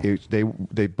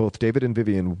they both David and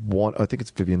Vivian I think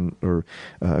it's Vivian or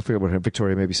I forget what her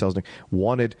Victoria maybe Selznick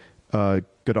wanted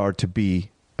Goddard to be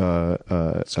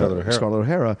Scarlett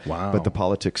O'Hara. Wow. But the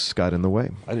politics got in the way.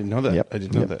 I didn't know that. Yep. I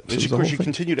didn't know Yep. that. So She, the of course, whole she thing.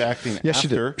 continued acting Yes,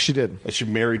 after. she did. She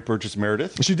married Burgess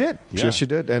Meredith. She did. Yeah. Yes, she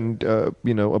did. And,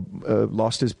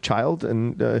 lost his child.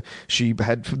 And she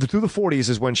had, through the 40s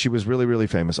is when she was really, really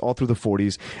famous, all through the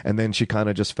 40s. And then she kind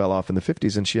of just fell off in the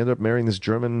 50s. And she ended up marrying this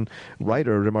German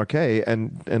writer, Remarque,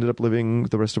 and ended up living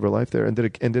the rest of her life there. And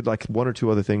did like one or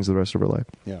two other things the rest of her life.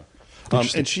 Yeah.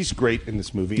 And she's great in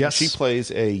this movie. Yes. She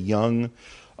plays a young,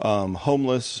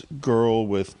 homeless girl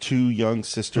with two young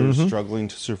sisters struggling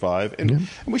to survive. And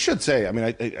we should say, I mean,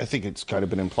 I think it's kind of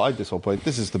been implied this whole point.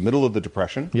 This is the middle of the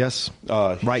Depression. Yes.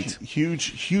 Right.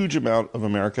 Huge amount of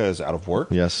America is out of work.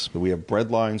 Yes. We have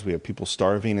bread lines. We have people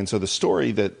starving. And so the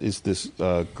story that is this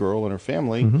girl and her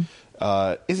family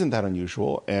isn't that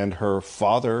unusual. And her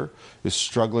father is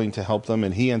struggling to help them,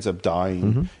 and he ends up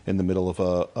dying in the middle of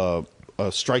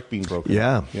a strike being broken.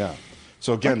 Yeah. Yeah.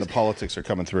 So again, the politics are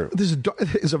coming through.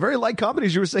 It's a very light comedy,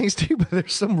 as you were saying, Steve, but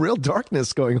there's some real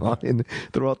darkness going on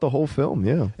throughout the whole film.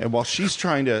 Yeah. And while she's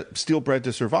trying to steal bread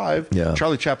to survive,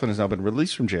 Charlie Chaplin has now been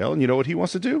released from jail. And you know what he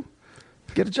wants to do?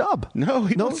 Get a job. No,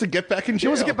 he wants to get back in jail. He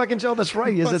wants to get back in jail. That's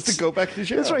right. He wants to go back to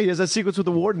jail. That's right. He has that sequence with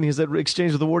the warden. He has that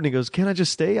exchange with the warden. He goes, "Can I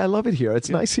just stay? I love it here. It's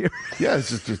nice here." Yeah,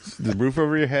 it's just it's the roof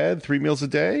over your head, 3 meals a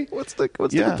day. What's the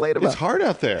complaint about? It's hard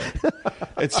out there.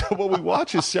 And so what we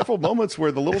watch is several moments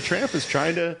where the little tramp is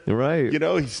trying to,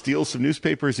 he steals some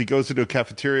newspapers. He goes into a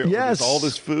cafeteria, orders all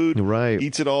this food,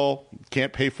 eats it all,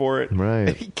 can't pay for it, and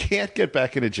he can't get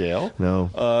back into jail.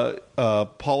 No.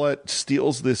 Paulette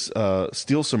steals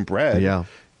some bread.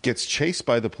 Gets chased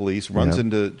by the police, runs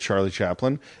into Charlie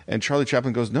Chaplin, and Charlie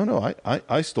Chaplin goes, "No,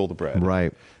 I stole the bread."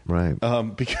 Right.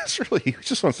 Because really, he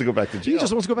just wants to go back to jail. He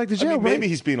just wants to go back to jail. I mean, maybe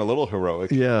he's being a little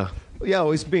heroic. Yeah. Yeah,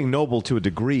 well, he's being noble to a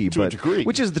degree.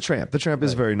 Which is the tramp. The tramp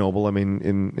is very noble. I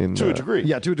mean, to a degree.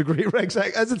 Yeah, to a degree, right?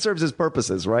 As it serves his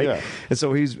purposes, right? Yeah. And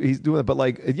so he's doing it.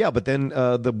 But then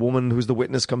the woman who's the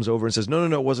witness comes over and says, no,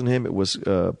 it wasn't him. It was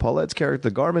Paulette's character,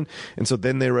 the Garman. And so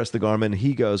then they arrest the Garman.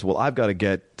 He goes, well, I've got to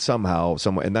get somewhere.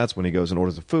 And that's when he goes and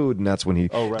orders the food. And that's when he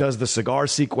does the cigar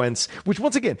sequence, which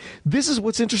once again, this is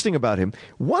what's interesting about him.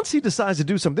 Once he decides to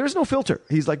do something, there's no filter.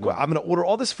 He's like, well, I'm going to order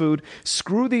all this food.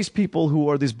 Screw these people who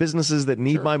are these businesses that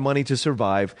need my money to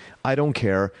survive. I don't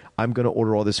care. I'm going to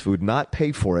order all this food, not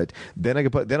pay for it. Then I'm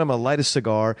going to light a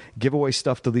cigar, give away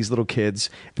stuff to these little kids,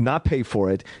 not pay for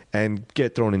it, and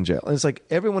get thrown in jail. And it's like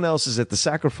everyone else is at the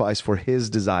sacrifice for his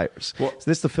desires. Well, so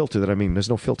this is the filter that I mean. There's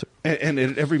no filter. And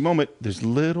at every moment, there's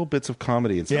little bits of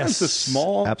comedy. And sometimes the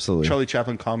small Charlie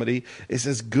Chaplin comedy is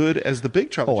as good as the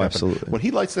big Charlie Chaplin. Absolutely. When he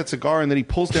lights that cigar and then he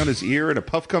pulls down his ear and a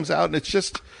puff comes out, and it's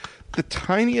just the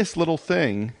tiniest little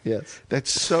thing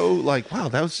that's so like, wow,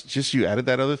 that was just, you added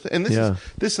that other thing. And this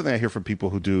is something I hear from people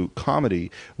who do comedy,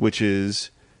 which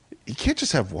is, you can't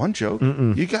just have one joke.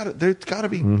 There's got to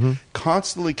be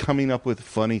constantly coming up with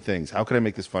funny things. How can I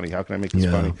make this funny? How can I make this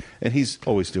funny? And he's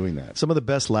always doing that. Some of the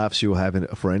best laughs you will have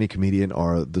for any comedian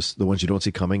are the ones you don't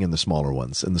see coming, and the smaller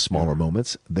ones, and the smaller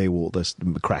moments. They will just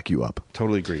crack you up.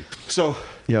 Totally agree. So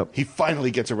he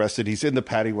finally gets arrested. He's in the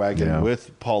paddy wagon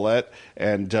with Paulette,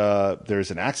 and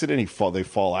there's an accident. They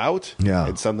fall out.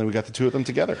 And suddenly we got the two of them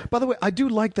together. By the way, I do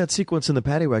like that sequence in the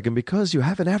paddy wagon because you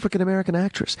have an African American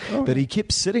actress that he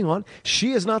keeps sitting on.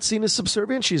 She is not seen as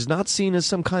subservient. She is not seen as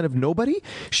some kind of nobody.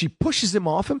 She pushes him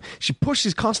off him.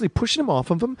 She's constantly pushing him off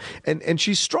of him, and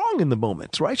she's strong in the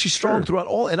moment, right? She's strong throughout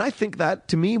all, and I think that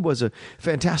to me was a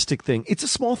fantastic thing. It's a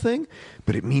small thing,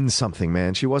 but it means something,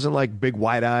 man. She wasn't like big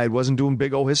wide-eyed, wasn't doing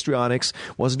big old histrionics,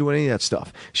 wasn't doing any of that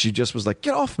stuff. She just was like,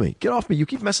 get off me, you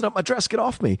keep messing up my dress, get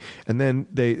off me. And then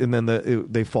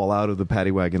they fall out of the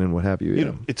paddy wagon and what have you. You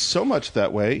know, it's so much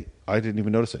that way. I didn't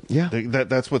even notice it. Yeah.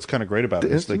 That's what's kind of great about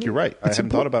it. It's like, you're right. I hadn't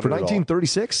thought about it at all. For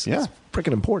 1936, it's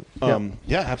freaking important.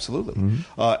 Yeah, absolutely.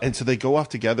 And so they go off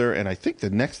together, and I think the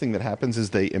next thing that happens is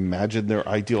they imagine their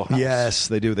ideal house. Yes,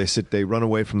 they do. They run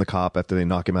away from the cop after they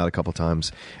knock him out a couple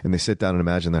times, and they sit down and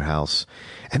imagine their house.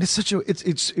 And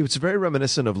it's very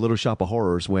reminiscent of Little Shop of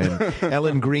Horrors when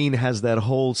Ellen Green has that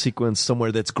whole sequence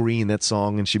somewhere that's green, that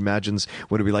song, and she imagines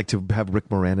what it'd be like to have Rick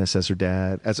Moranis as her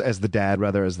dad, as the dad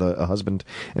rather, as the husband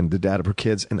and the dad of her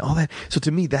kids and all that. So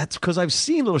to me, that's because I've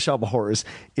seen Little Shop of Horrors.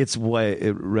 It's why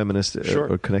it reminiscent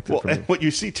or connected. Well, for me. And what you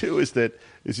see too is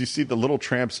you see the little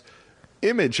tramps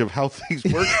image of how things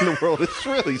work in the world is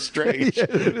really strange.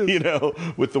 You know,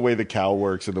 with the way the cow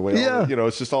works and the way,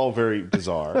 it's just all very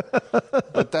bizarre.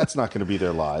 But that's not going to be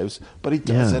their lives. But he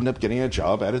does end up getting a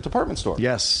job at a department store.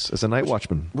 Yes, as a night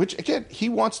watchman. Which, again, he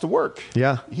wants to work.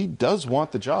 Yeah. He does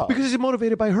want the job. Because he's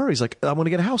motivated by her. He's like, I want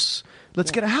to get a house.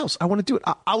 Let's get a house. I want to do it.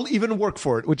 I'll even work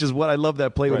for it, which is what I love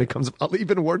that play when it comes up. I'll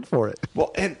even work for it.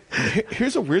 Well, and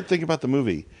here's a weird thing about the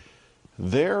movie.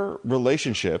 Their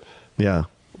relationship,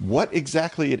 what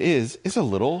exactly it is a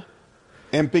little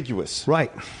ambiguous.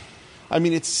 Right. I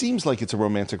mean, it seems like it's a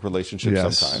romantic relationship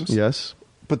sometimes. Yes.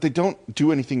 But they don't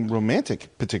do anything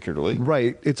romantic particularly.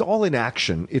 Right. It's all in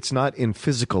action. It's not in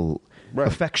physical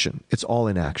affection. It's all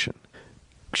in action.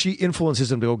 She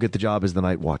influences him to go get the job as the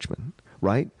night watchman,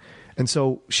 right? And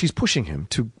so she's pushing him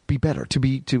to be better, to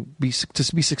be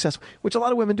successful, which a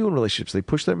lot of women do in relationships. They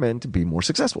push their men to be more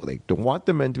successful. They don't want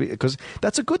their men to be, because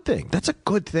that's a good thing. That's a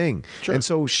good thing. Sure. And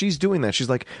so she's doing that. She's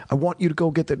like, I want you to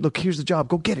go get that. Look, here's the job.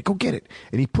 Go get it. Go get it.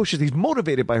 And he pushes. He's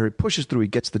motivated by her. He pushes through. He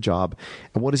gets the job.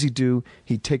 And what does he do?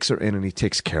 He takes her in and he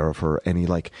takes care of her. And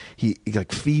he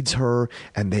feeds her.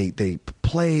 And they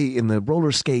play in the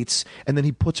roller skates. And then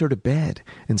he puts her to bed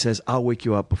and says, I'll wake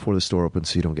you up before the store opens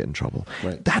so you don't get in trouble.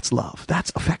 Right. That's love.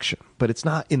 That's affection. But it's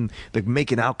not in the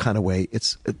making out kind of way.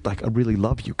 It's like a really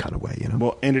love you kind of way, you know?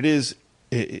 Well, and it is,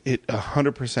 it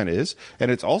 100% is.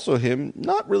 And it's also him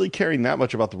not really caring that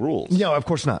much about the rules. No, of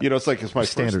course not. You know, it's like, it's my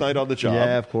first night on the job.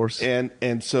 Yeah, of course.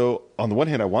 And so on the one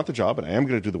hand, I want the job and I am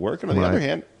going to do the work. And on the other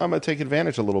hand, I'm going to take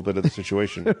advantage a little bit of the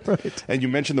situation. Right. And you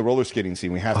mentioned the roller skating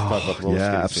scene. We have to talk about the roller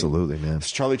skating scene. Absolutely, man.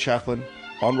 It's Charlie Chaplin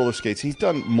on roller skates. He's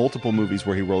done multiple movies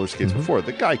where he roller skates before.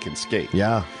 The guy can skate.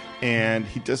 Yeah. And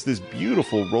he does this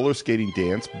beautiful roller skating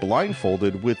dance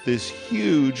blindfolded with this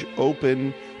huge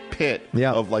open pit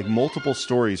of like multiple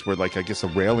stories where, like, I guess a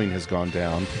railing has gone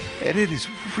down. And it is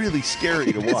really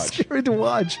scary to watch. It's scary to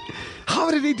watch.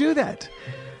 How did he do that?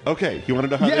 Okay, you want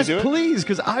to know how they do it? Yes, please,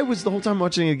 because I was the whole time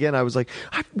watching it again. I was like,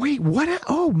 wait, what?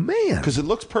 Oh, man. Because it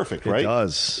looks perfect, right? It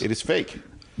does. It is fake.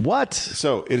 What?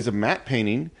 So it is a matte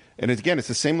painting. And again, it's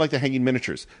the same like the hanging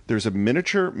miniatures. There's a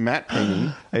miniature matte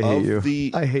painting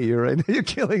I hate you right now. You're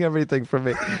killing everything for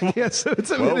me. Yes, so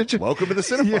it's a miniature. Welcome to the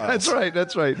Cinephiles. Yeah,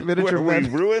 that's right. Miniature where we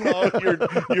ruin all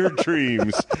your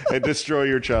dreams and destroy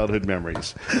your childhood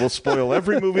memories. We'll spoil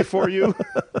every movie for you.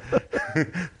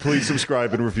 Please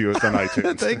subscribe and review us on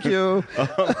iTunes. Thank you.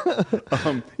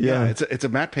 It's a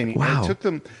matte painting. Wow. And it took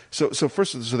them so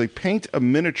they paint a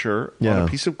miniature on a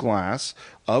piece of glass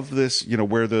of this, you know,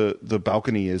 where the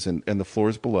balcony is and the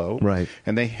floors below. Right.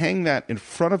 And they hang that in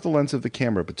front of the lens of the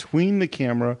camera, between the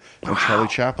camera and Charlie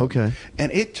Chaplin. Okay. And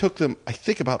it took them, I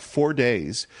think, about 4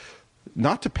 days,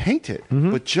 not to paint it,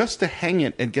 but just to hang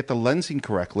it and get the lensing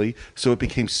correctly so it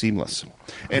became seamless.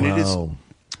 And it is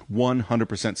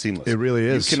 100% seamless. It really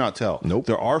is. You cannot tell. Nope.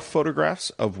 There are photographs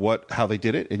of how they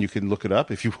did it, and you can look it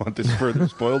up if you want this further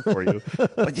spoiled for you.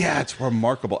 But yeah, it's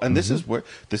remarkable. And this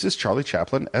is Charlie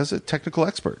Chaplin as a technical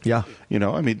expert. Yeah. You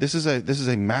know, I mean, this is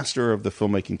a master of the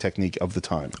filmmaking technique of the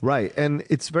time. Right. And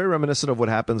it's very reminiscent of what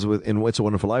happens in It's a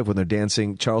Wonderful Life when they're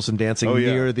dancing, Charleston dancing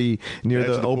near the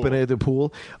open air, the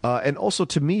pool. And also,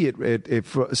 to me, it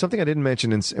something I didn't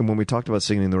mention and when we talked about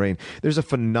Singing in the Rain, there's a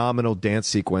phenomenal dance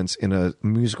sequence in a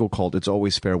musical called It's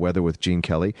Always Fair Weather with Gene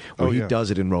Kelly, where he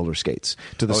does it in roller skates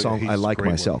to the song I Like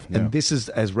Myself. Yeah. And this is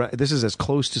as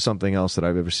close to something else that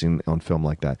I've ever seen on film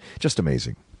like that. Just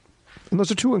amazing. And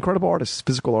those are two incredible artists,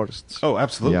 physical artists. Oh,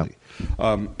 absolutely.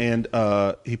 Yeah. And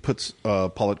he puts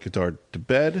Paulette Goddard to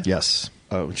bed. Yes.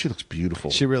 She looks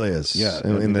beautiful. She really is. Yeah.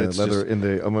 In the leather, in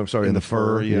the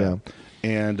fur. Yeah.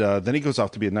 And then he goes off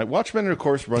to be a night watchman and, of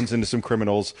course, runs into some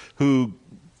criminals who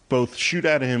both shoot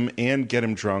at him and get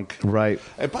him drunk. Right.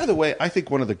 And by the way, I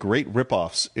think one of the great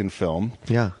ripoffs in film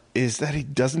is that he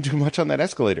doesn't do much on that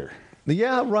escalator.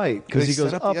 Yeah, right. Because he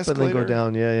goes up and then go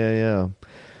down. Yeah.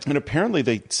 And apparently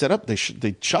they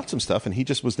shot some stuff, and he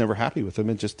just was never happy with them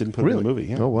and just didn't put it in the movie.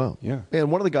 Yeah. Oh, wow. Yeah.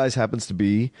 And one of the guys happens to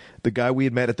be the guy we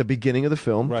had met at the beginning of the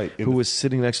film, right, who was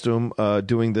sitting next to him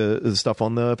doing the stuff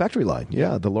on the factory line.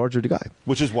 Yeah, the larger guy.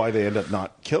 Which is why they end up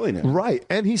not killing him. Right.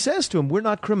 And he says to him, we're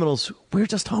not criminals, we're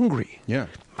just hungry. Yeah.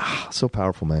 So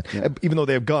powerful, man. Yeah. Even though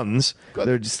they have guns,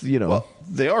 they're just, you know. Well,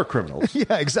 they are criminals.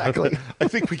 Yeah, exactly. I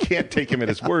think we can't take him at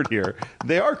his word here.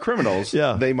 They are criminals.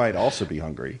 Yeah. They might also be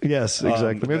hungry. Yes,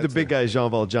 exactly. Maybe the big guy is Jean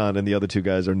Valjean and the other two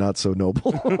guys are not so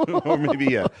noble. Or maybe,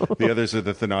 the others are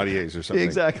the Thénardiers or something.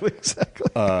 Exactly.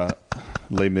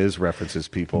 Les Mis references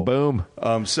people. Boom.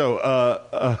 And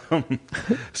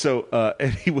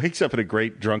he wakes up in a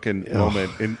great drunken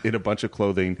moment in a bunch of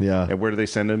clothing. Yeah. And where do they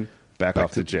send him? back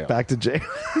off to jail. Back to jail.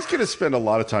 He's going to spend a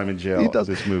lot of time in jail in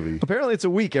this movie. Apparently, it's a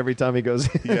week every time he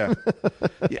goes in. Yeah.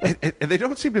 And they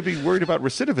don't seem to be worried about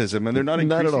recidivism, and they're not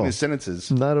increasing the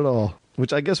sentences. Not at all.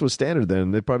 Which I guess was standard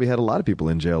then. They probably had a lot of people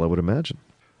in jail, I would imagine.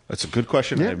 That's a good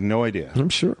question. Yeah. I have no idea. I'm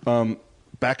sure.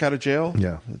 Back out of jail.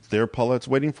 Yeah. There, Paulette's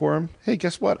waiting for him. Hey,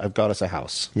 guess what? I've got us a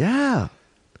house. Yeah.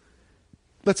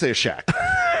 Let's say a shack.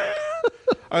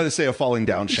 I'm going to say a falling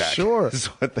down shack. Sure. Is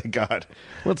what they got.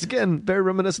 Once again, very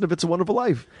reminiscent of It's a Wonderful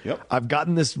Life. Yep. I've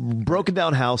gotten this broken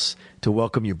down house to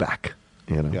welcome you back.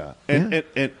 You know?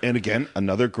 Yeah. And again,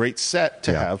 another great set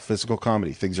to have physical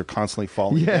comedy. Things are constantly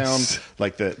falling down.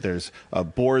 Like there's a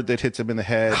board that hits him in the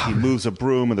head. He moves a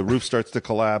broom and the roof starts to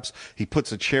collapse. He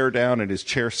puts a chair down and his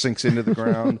chair sinks into the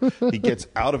ground. He gets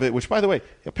out of it, which, by the way,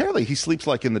 apparently he sleeps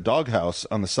like in the doghouse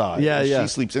on the side. Yeah, yeah. She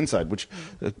sleeps inside, which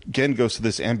again goes to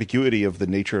this ambiguity of the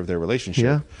nature of their relationship.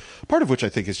 Yeah. Part of which I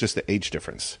think is just the age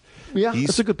difference. Yeah,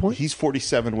 that's a good point. He's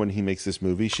 47 when he makes this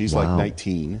movie. She's like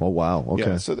 19. Oh, wow.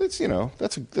 Okay. Yeah, so that's,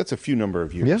 that's a few number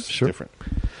of years different.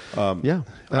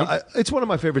 It's one of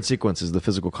my favorite sequences, the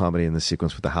physical comedy in this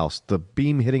sequence with the house. The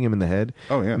beam hitting him in the head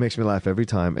makes me laugh every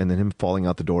time, and then him falling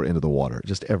out the door into the water,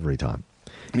 just every time.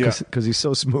 Because he's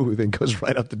so smooth and goes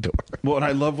right out the door. Well, and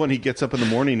I love when he gets up in the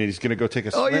morning and he's going to go take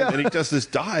a swim, and he does this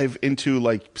dive into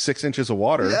like 6 inches of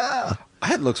water. Yeah.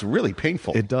 That looks really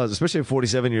painful. It does, especially at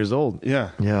 47 years old.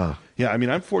 Yeah. Yeah. Yeah, I mean,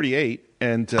 I'm 48,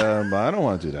 and I don't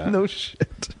want to do that. No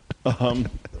shit.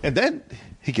 And then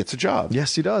he gets a job.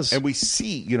 Yes, he does. And we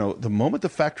see, the moment the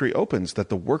factory opens, that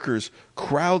the workers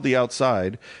crowd the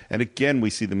outside. And again, we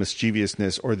see the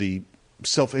mischievousness or the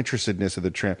self-interestedness of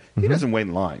the tramp. He doesn't wait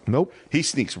in line. Nope. He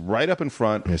sneaks right up in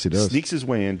front. Yes, he does. Sneaks his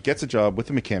way in, gets a job with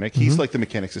the mechanic. He's like the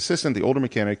mechanic's assistant. The older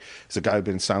mechanic is a guy who's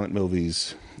been in silent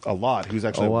movies a lot. Who's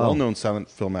actually a well-known silent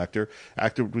film actor.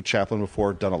 Acted with Chaplin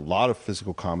before, done a lot of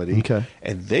physical comedy. Okay.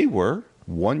 And they were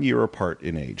 1 year apart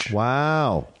in age.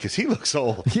 Wow. Because he looks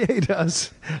old. Yeah, he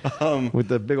does. With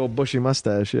the big old bushy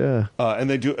mustache, yeah. And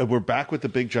we're back with the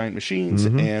big giant machines,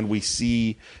 and we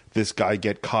see this guy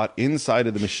get caught inside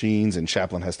of the machines, and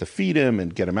Chaplin has to feed him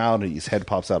and get him out, and his head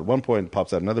pops out at one point and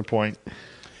pops out at another point.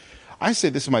 I say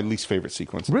this is my least favorite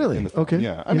sequence. Really? In the film. Okay.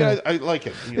 Yeah. I mean, I like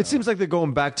it. It seems like they're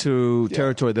going back to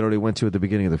territory they already went to at the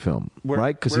beginning of the film,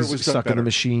 right? Because he's stuck in the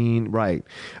machine, right?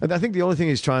 And I think the only thing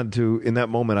he's trying to, in that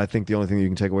moment, I think the only thing you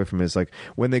can take away from it is like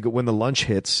when the lunch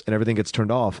hits and everything gets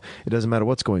turned off, it doesn't matter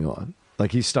what's going on.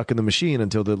 Like he's stuck in the machine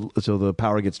until the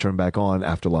power gets turned back on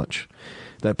after lunch.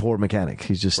 That poor mechanic,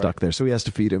 he's just stuck there. So he has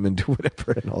to feed him and do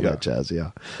whatever and all that jazz. Yeah.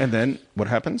 And then what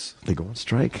happens? They go on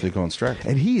strike.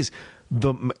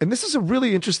 And this is a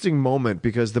really interesting moment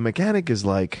because the mechanic is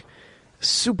like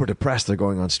super depressed they're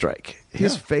going on strike.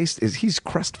 His face he's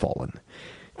crestfallen.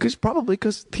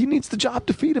 Because he needs the job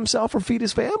to feed himself or feed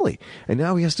his family. And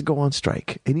now he has to go on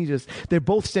strike. And they're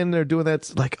both standing there doing that.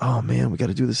 It's like, oh man, we got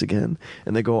to do this again.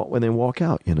 And they go when they walk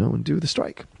out, and do the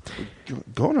strike.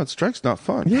 Going on strike's not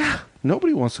fun. Yeah.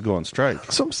 Nobody wants to go on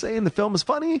strike. So I'm saying the film is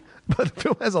funny, but the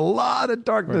film has a lot of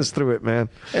darkness through it, man.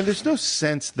 And there's no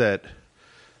sense that,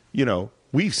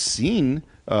 we've seen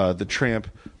the Tramp.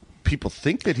 People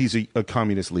think that he's a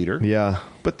communist leader. Yeah.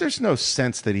 But there's no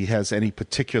sense that he has any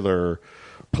particular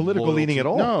political leaning at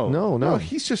all. No.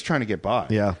 He's just trying to get by.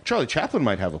 Yeah. Charlie Chaplin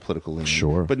might have a political leaning.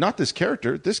 Sure. But not this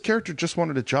character. This character just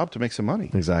wanted a job to make some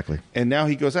money. Exactly. And now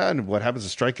he goes out, and what happens? The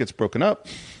strike gets broken up.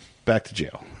 Back to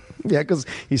jail. Yeah, because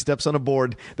he steps on a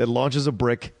board that launches a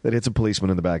brick that hits a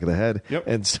policeman in the back of the head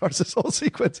and starts this whole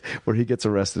sequence where he gets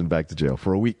arrested and back to jail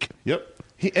for a week. Yep.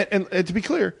 And to be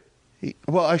clear,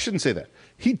 I shouldn't say that.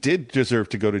 He did deserve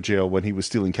to go to jail when he was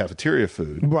stealing cafeteria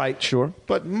food. Right, sure.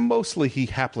 But mostly he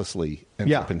haplessly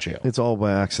ends up in jail. It's all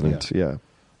by accident, yeah.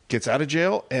 Gets out of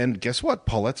jail, and guess what?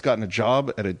 Paulette's gotten a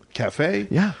job at a cafe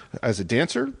as a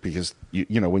dancer because,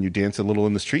 when you dance a little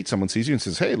in the street, someone sees you and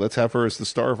says, hey, let's have her as the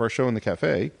star of our show in the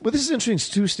cafe. Well, this is interesting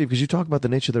too, Steve, because you talk about the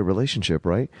nature of their relationship,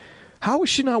 right? How is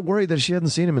she not worried that she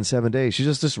hasn't seen him in 7 days?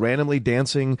 She's just randomly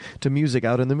dancing to music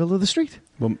out in the middle of the street.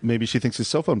 Well, maybe she thinks his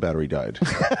cell phone battery died.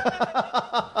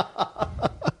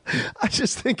 I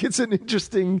just think it's an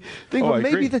interesting thing. Oh,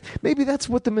 maybe that's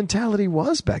what the mentality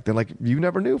was back then. Like, you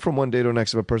never knew from one day to the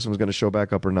next if a person was going to show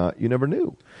back up or not. You never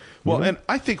knew. Well, and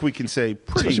I think we can say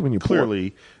pretty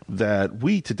clearly that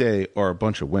we today are a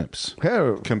bunch of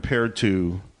wimps compared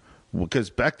to... Because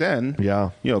back then,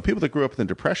 people that grew up in the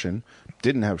Depression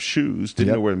didn't have shoes,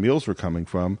 didn't know where meals were coming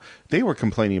from. They were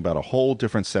complaining about a whole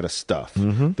different set of stuff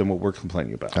than what we're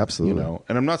complaining about. Absolutely.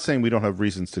 And I'm not saying we don't have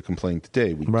reasons to complain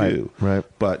today. We do. Right.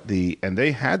 But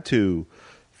they had to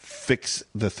fix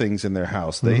the things in their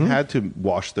house. They had to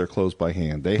wash their clothes by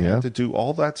hand. They had to do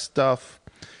all that stuff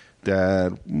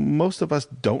that most of us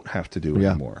don't have to do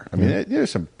anymore. I mean,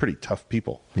 there's some pretty tough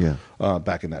people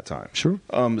back in that time. Sure.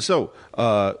 So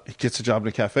he gets a job in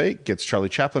a cafe, gets Charlie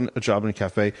Chaplin a job in a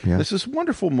cafe. Yeah. There's this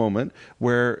wonderful moment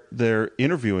where they're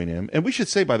interviewing him. And we should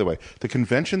say, by the way, the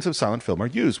conventions of silent film are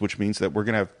used, which means that we're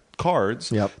going to have cards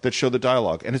that show the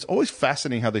dialogue. And it's always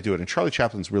fascinating how they do it. And Charlie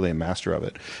Chaplin's really a master of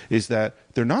it, is that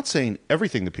they're not saying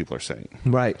everything that people are saying.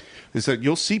 Right. Is that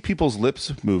you'll see people's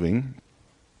lips moving,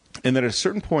 and then at a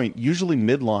certain point, usually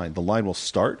mid-line, the line will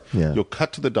start. Yeah. You'll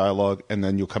cut to the dialogue, and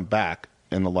then you'll come back,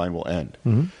 and the line will end.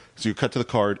 Mm-hmm. So you cut to the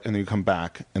card, and then you come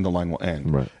back, and the line will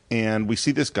end. Right. And we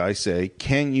see this guy say,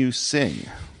 "Can you sing?"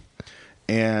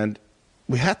 And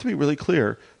we have to be really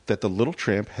clear that the Little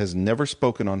Tramp has never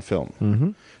spoken on film.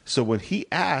 Mm-hmm. So when he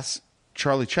asks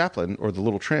Charlie Chaplin or the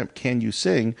Little Tramp, "Can you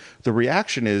sing?" the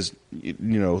reaction is,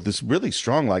 this really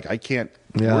strong, like, I can't,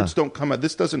 words don't come out.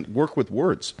 This doesn't work with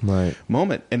words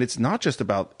moment. And it's not just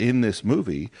about, in this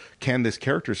movie, can this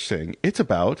character sing? It's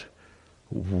about,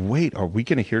 wait, are we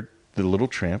going to hear the Little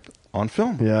Tramp on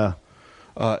film? Yeah.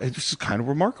 It's just kind of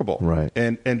remarkable. Right.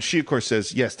 And she, of course,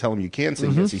 says, yes, tell him you can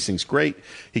sing. Yes, he sings great.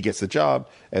 He gets the job.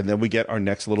 And then we get our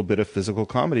next little bit of physical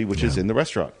comedy, which is in the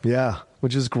restaurant. Yeah,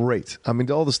 which is great. I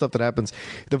mean, all the stuff that happens,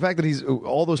 the fact that he's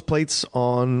all those plates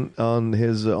on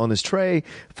his tray,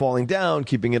 falling down,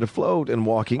 keeping it afloat, and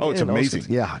walking. Oh, it's amazing.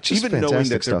 Yeah, just even knowing that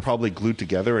they're stuff. probably glued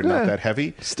together and not that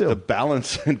heavy. Still, the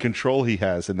balance and control he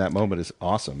has in that moment is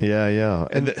awesome. Yeah.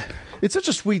 And it's such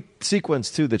a sweet sequence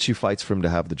too that she fights for him to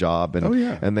have the job. And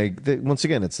and they once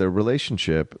again, it's their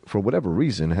relationship for whatever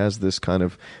reason has this kind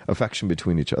of affection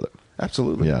between each other.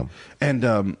 Absolutely. Yeah.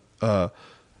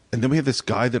 And then we have this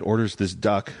guy that orders this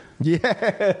duck.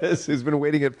 Yes, he's been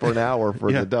waiting it for an hour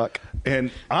for the duck.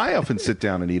 And I often sit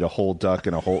down and eat a whole duck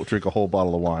and drink a whole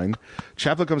bottle of wine.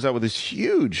 Chaplin comes out with this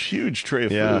huge tray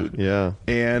of food. Yeah.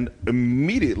 And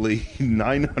immediately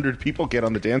 900 people get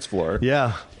on the dance floor.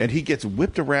 Yeah. And he gets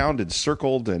whipped around and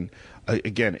circled. And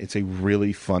again, it's a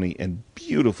really funny and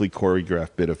beautifully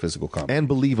choreographed bit of physical comedy. And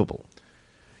believable.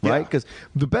 Right? Because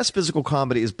the best physical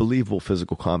comedy is believable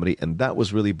physical comedy, and that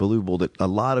was really believable that a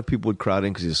lot of people would crowd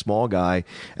in because he's a small guy,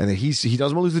 and that he doesn't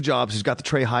want to lose the job, so he's got the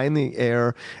tray high in the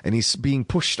air, and he's being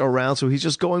pushed around, so he's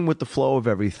just going with the flow of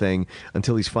everything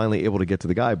until he's finally able to get to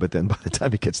the guy, but then by the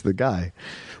time he gets to the guy...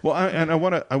 Well, I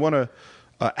want to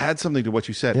add something to what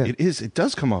you said. Yeah. It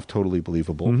does come off totally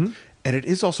believable. Mm-hmm. And it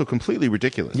is also completely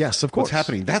ridiculous. Yes, of course. What's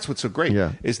happening? That's what's so great.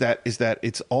 Yeah. Is that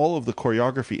it's all of the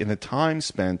choreography and the time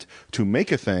spent to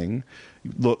make a thing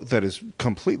that is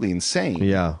completely insane.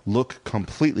 Yeah. Look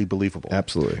completely believable.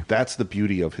 Absolutely. That's the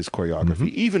beauty of his choreography,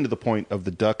 even to the point of the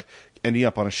duck ending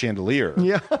up on a chandelier.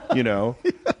 Yeah.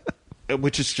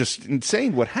 Which is just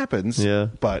insane. What happens? Yeah.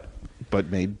 But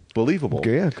made believable.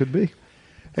 Yeah, it could be.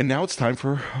 And now it's time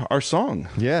for our song.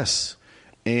 Yes.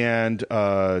 And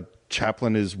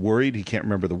Chaplin is worried. He can't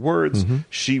remember the words. Mm-hmm.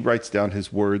 She writes down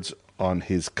his words on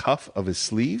his cuff of his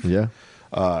sleeve. Yeah.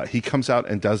 He comes out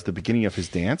and does the beginning of his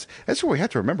dance. That's what we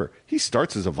have to remember. He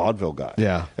starts as a vaudeville guy.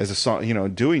 Yeah. As a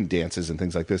song, doing dances and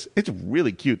things like this. It's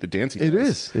really cute, the dancing. It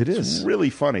is. It's really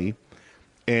funny.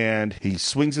 And he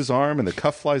swings his arm and the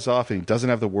cuff flies off and he doesn't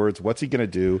have the words. What's he going to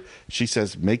do? She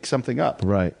says, make something up.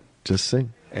 Right. Just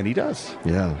sing. And he does.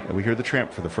 Yeah. And we hear the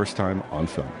Tramp for the first time on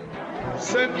film.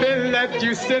 Ce bella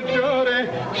giusedore,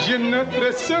 je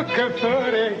notre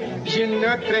soccafore, je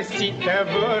notre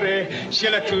citavore, je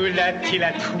la tu la ti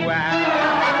la toi.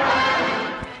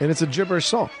 And it's a gibberish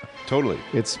song. Totally.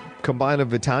 It's combined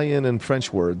of Italian and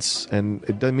French words, and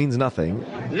it means nothing.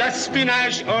 La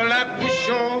spinach o la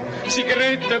bouchon, si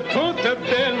grete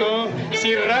pontebello,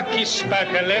 si rocchi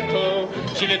spaghetto,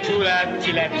 je la tu la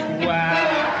ti la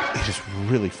toi. It is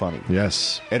really funny.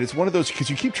 Yes. And it's one of those, because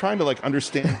you keep trying to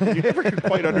understand. You never can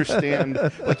quite understand.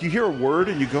 Like you hear a word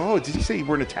and you go, oh, did he say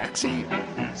we're in a taxi?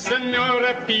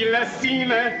 Signora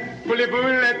Pilacina, voulez-vous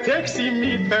la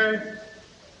taximita?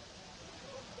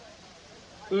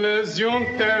 Le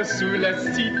zionta sous la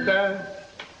cita.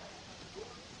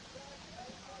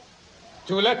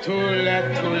 Tula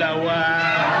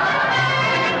wa.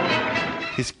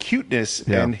 His cuteness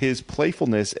and his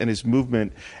playfulness and his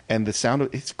movement and the sound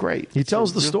of it's great. He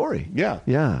tells the story.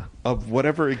 Yeah. Of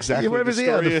whatever exactly the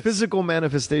story the is. physical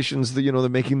manifestations, the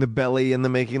making the belly and the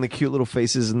making the cute little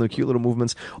faces and the cute little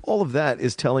movements. All of that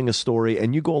is telling a story,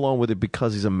 and you go along with it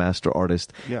because he's a master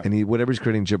artist. Yeah. And whatever he's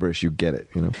creating gibberish, you get it.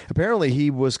 Apparently,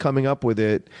 he was coming up with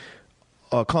it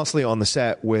constantly on the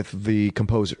set with the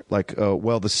composer,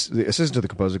 the assistant to the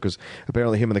composer, because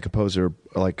apparently him and the composer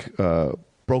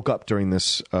broke up during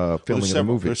this filming of the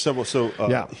movie. There's several. So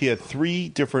he had 3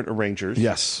 different arrangers.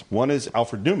 Yes. One is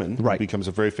Alfred Newman, who Right. becomes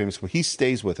a very famous. He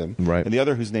stays with him. Right. And the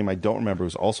other, whose name I don't remember,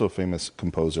 who's also a famous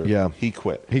composer. Yeah. He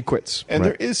quit. He quits. And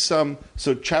right. there is some.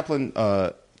 So Chaplin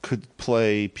could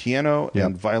play piano Yep.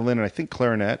 and violin, and I think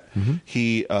clarinet.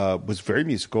 He was very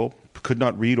musical. Could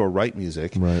not read or write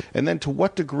music. Right. And then to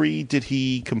what degree did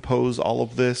he compose all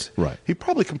of this? Right. He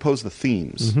probably composed the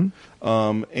themes.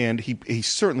 And he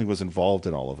certainly was involved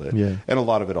in all of it. Yeah. And a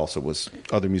lot of it also was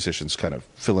other musicians kind of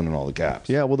filling in all the gaps.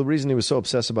 Yeah, well, the reason he was so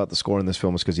obsessed about the score in this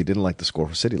film is because he didn't like the score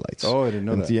for City Lights. Oh, I didn't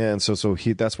know and, that. Yeah, and so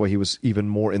that's why he was even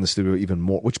more in the studio, even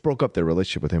more, which broke up their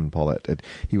relationship with him and Paulette.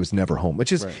 He was never home.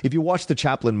 Which is, Right. if you watch the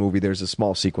Chaplin movie, there's a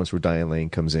small sequence where Diane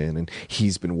Lane comes in, and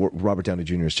he's been Robert Downey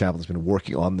Jr. as Chaplin's been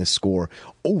working on this score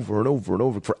over and over and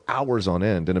over for hours on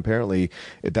end, and apparently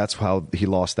that's how he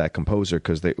lost that composer,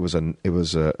 because it was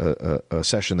a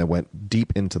session that went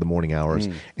deep into the morning hours,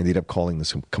 and they ended up calling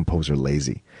this composer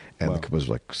lazy. And the composer was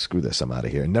like, screw this, I'm out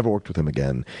of here. And never worked with him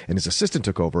again. And his assistant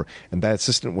took over, and that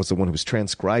assistant was the one who was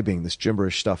transcribing this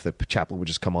gibberish stuff that Chaplin would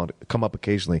just come up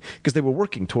occasionally, because they were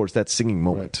working towards that singing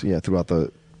moment throughout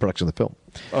the production of the film.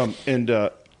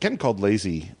 Getting called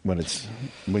lazy when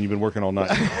you've been working all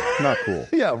night, not cool.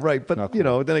 Yeah, right. But, Not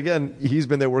cool. then again, he's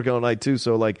been there working all night too.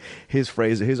 So, like, his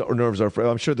nerves are,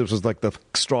 I'm sure this was like the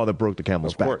straw that broke the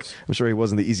camel's back. course. I'm sure he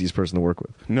wasn't the easiest person to work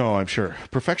with. No, I'm sure.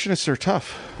 Perfectionists are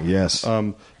tough. Yes.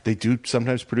 They do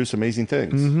sometimes produce amazing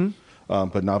things,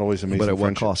 but not always amazing But at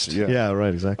what friendships. cost? Yeah,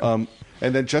 right, exactly.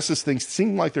 And then just as things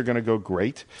seem like they're going to go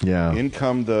great, in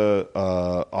come the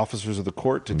officers of the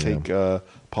court to take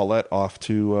Paulette off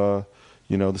to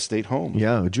the state home.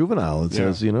 Yeah, juvenile, it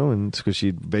says, and because she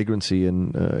had vagrancy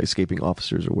and escaping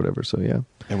officers or whatever. So, yeah.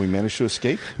 And we managed to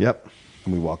escape. Yep.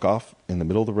 And we walk off in the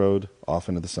middle of the road, off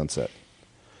into the sunset.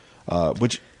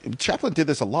 Which Chaplin did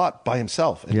this a lot by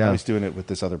himself, and now he's doing it with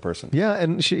this other person. Yeah,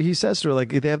 and he says to her, like,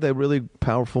 they have that really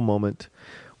powerful moment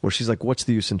where she's like, what's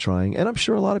the use in trying? And I'm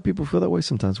sure a lot of people feel that way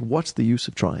sometimes. What's the use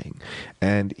of trying?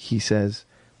 And he says,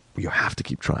 you have to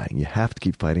keep trying. You have to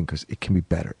keep fighting, because it can be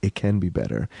better. It can be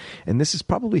better. And this is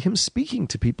probably him speaking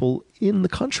to people in the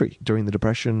country during the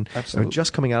Depression, or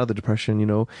just coming out of the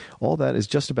Depression. All that is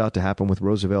just about to happen with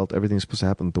Roosevelt. Everything's supposed to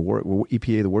happen with the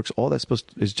EPA, the works. All that's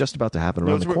is just about to happen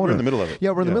around the corner. We're in the middle of it.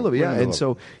 Yeah, we're in the middle of it. Yeah, and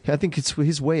so it. I think it's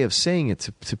his way of saying it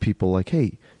to people, like,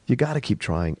 hey, you got to keep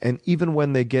trying. And even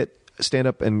when they stand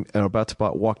up and are about to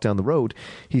walk down the road,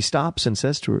 he stops and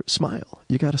says to her, smile.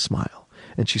 You got to smile.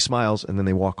 And she smiles, and then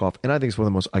they walk off. And I think it's one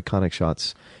of the most iconic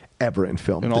shots ever in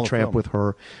film. The tramp with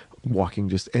her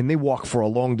walking and they walk for a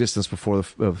long distance before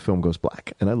the film goes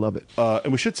black. And I love it.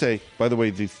 And we should say, by the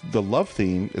way, the love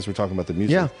theme, as we're talking about the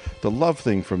music, the love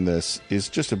theme from this is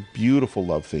just a beautiful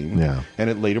love theme. Yeah. And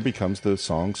it later becomes the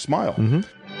song Smile.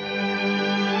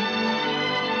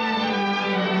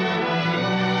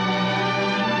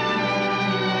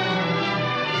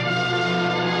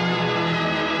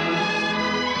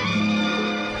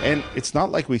 And it's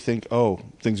not like we think,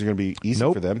 things are going to be easy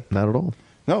for them. Not at all.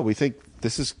 No, we think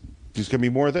there's going to be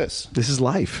more of this. This is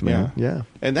life, man. Yeah.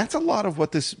 And that's a lot of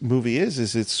what this movie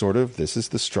is it's sort of, this is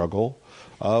the struggle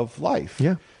of life.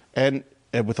 Yeah. And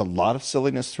with a lot of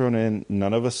silliness thrown in,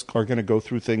 none of us are going to go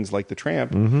through things like the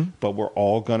tramp, but we're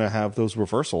all going to have those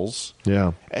reversals.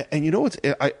 Yeah. And you know what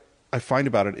I find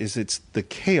about it is it's the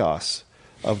chaos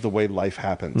of the way life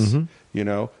happens.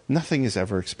 Nothing is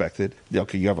ever expected.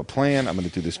 Okay, you have a plan. I'm going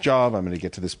to do this job. I'm going to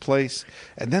get to this place.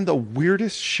 And then the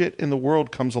weirdest shit in the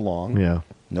world comes along. Yeah.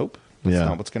 Nope. That's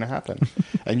not what's going to happen.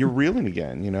 And you're reeling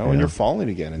again, and you're falling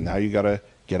again. And now you got to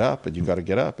get up, and you got to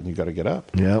get up, and you got to get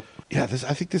up. Yep. Yeah, I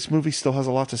think this movie still has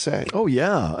a lot to say. Oh,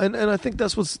 yeah. And I think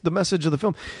that's what's the message of the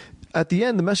film. At the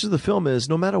end, the message of the film is,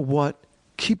 no matter what,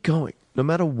 keep going. No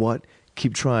matter what,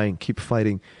 keep trying, keep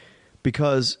fighting.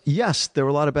 Because, yes, there were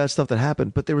a lot of bad stuff that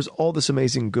happened, but there was all this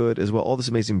amazing good as well, all this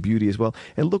amazing beauty as well.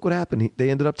 And look what happened.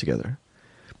 They ended up together.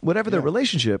 Whatever their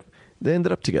relationship, they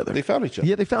ended up together. They found each other.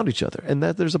 Yeah, they found each other. And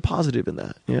there's a positive in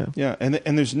that. Yeah. Yeah, and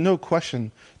there's no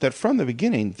question that from the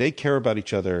beginning, they care about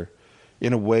each other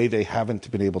in a way they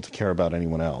haven't been able to care about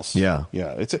anyone else. Yeah.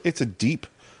 Yeah, it's a deep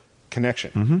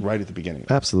connection right at the beginning.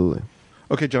 Absolutely.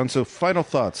 Okay, John, so final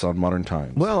thoughts on Modern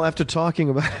Times. Well, after talking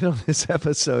about it on this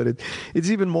episode, it's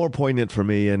even more poignant for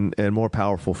me and more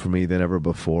powerful for me than ever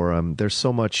before. There's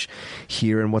so much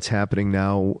here and what's happening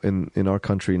now in our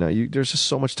country now. There's just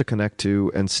so much to connect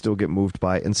to and still get moved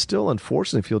by and still,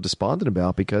 unfortunately, feel despondent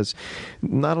about because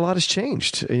not a lot has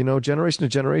changed. Generation to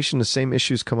generation, the same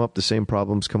issues come up, the same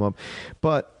problems come up.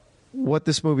 But what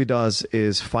this movie does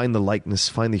is find the lightness,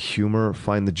 find the humor,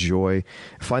 find the joy,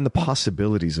 find the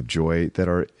possibilities of joy that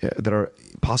are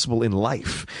possible in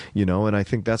life, you know. And I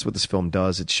think that's what this film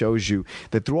does. It shows you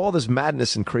that through all this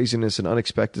madness and craziness and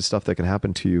unexpected stuff that can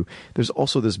happen to you, there's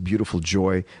also this beautiful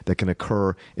joy that can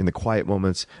occur in the quiet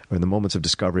moments or in the moments of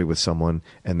discovery with someone,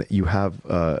 and that you have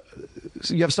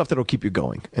stuff that'll keep you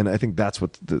going. And I think that's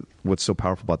what's so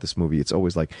powerful about this movie. It's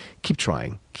always like, keep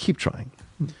trying.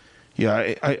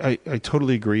 Yeah, I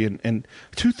totally agree. And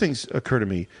two things occur to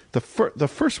me. The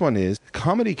first one is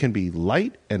comedy can be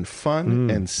light and fun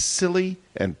and silly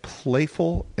and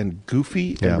playful and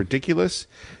goofy and ridiculous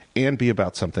and be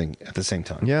about something at the same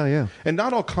time. Yeah. And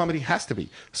not all comedy has to be.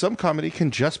 Some comedy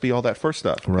can just be all that first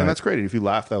stuff. Right. And that's great. If you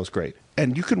laugh, that was great.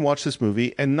 And you can watch this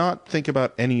movie and not think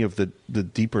about any of the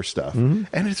deeper stuff. And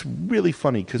it's really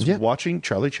funny because watching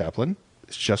Charlie Chaplin,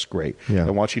 it's just great. Yeah.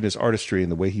 And watching his artistry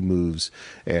and the way he moves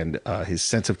and his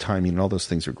sense of timing and all those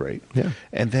things are great. Yeah.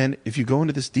 And then if you go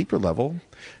into this deeper level,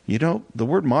 you know, the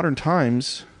word modern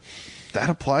times, that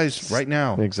applies right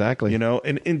now. Exactly. You know,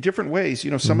 and in different ways,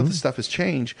 you know, some of the stuff has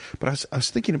changed. But I was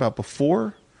thinking about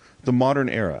before the modern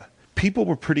era, people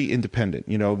were pretty independent.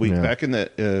 You know, back in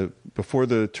the before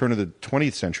the turn of the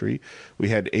 20th century, we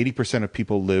had 80% of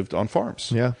people lived on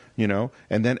farms. Yeah. You know,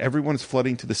 and then everyone's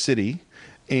flooding to the city.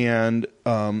 And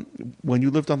when you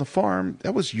lived on the farm,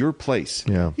 that was your place.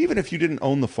 Yeah. Even if you didn't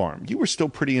own the farm, you were still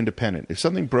pretty independent. If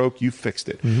something broke, you fixed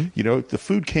it. You know, the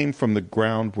food came from the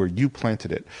ground where you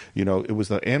planted it. You know, it was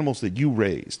the animals that you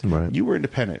raised. Right. You were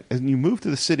independent. And you move to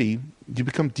the city, you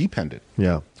become dependent.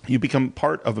 Yeah. You become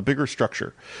part of a bigger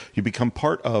structure. You become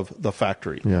part of the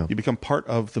factory. Yeah. You become part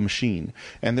of the machine.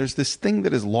 And there's this thing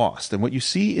that is lost. And what you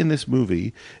see in this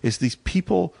movie is these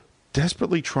people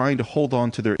desperately trying to hold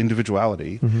on to their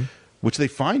individuality, which they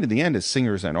find in the end as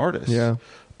singers and artists. Yeah.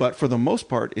 But for the most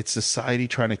part, it's society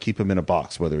trying to keep them in a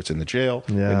box, whether it's in the jail,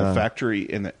 in the factory,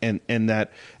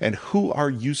 and who are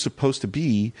you supposed to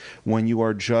be when you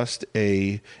are just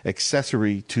a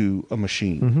accessory to a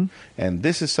machine? And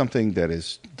this is something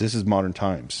this is modern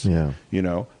times. Yeah. You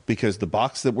know, because the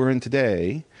box that we're in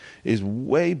today is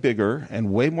way bigger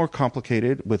and way more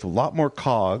complicated with a lot more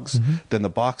cogs than the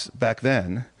box back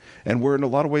then. And we're in a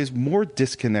lot of ways more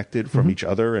disconnected from each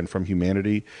other and from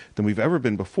humanity than we've ever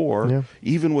been before. Yeah.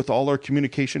 Even with all our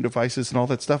communication devices and all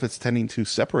that stuff, it's tending to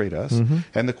separate us.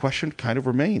 And the question kind of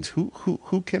remains,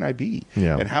 who can I be?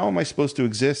 Yeah. And how am I supposed to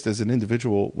exist as an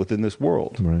individual within this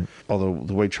world? Right. Although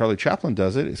the way Charlie Chaplin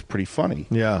does it is pretty funny.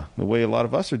 Yeah. The way a lot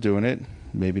of us are doing it,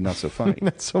 maybe not so funny.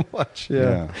 Not so much.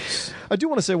 Yeah. I do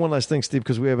want to say one last thing, Steve,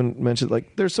 because we haven't mentioned,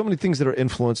 like, there's so many things that are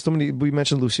influenced. We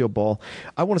mentioned Lucille Ball.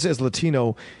 I want to say, as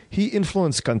Latino, he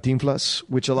influenced Cantinflas,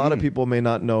 which a lot of people may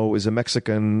not know is a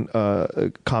Mexican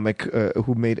comic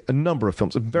who made a number of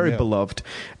films, very beloved,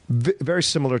 very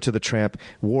similar to the Tramp.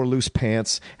 Wore loose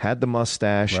pants, had the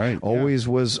mustache, always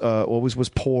was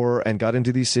poor, and got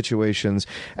into these situations.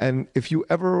 And if you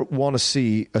ever want to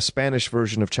see a Spanish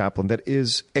version of Chaplin that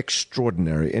is extraordinary,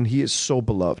 and he is so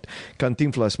beloved.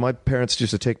 Cantinflas, my parents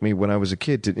used to take me when I was a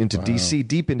kid into DC,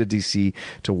 deep into DC,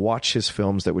 to watch his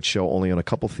films that would show only on a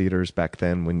couple theaters back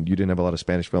then when you didn't have a lot of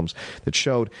Spanish films that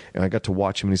showed. And I got to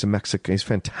watch him, and he's a Mexican, he's a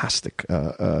fantastic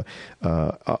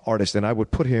artist. And I would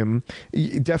put him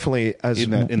definitely as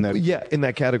in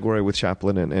that category with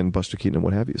Chaplin and Buster Keaton and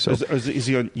what have you. So is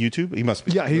he on YouTube? He must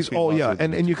be. Yeah, he's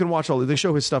and you can watch they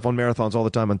show his stuff on marathons all the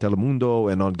time on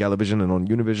Telemundo and on Galavision and on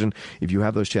Univision if you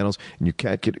have those channels. And you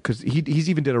can't get, because he's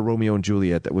even did a Romeo and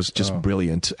Juliet that was just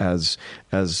brilliant as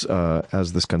this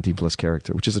Cantinflas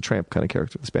character, which is a Tramp kind of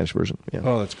character, the Spanish version. Yeah.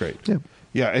 Oh, that's great. Yeah.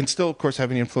 Yeah, and still, of course,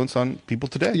 having influence on people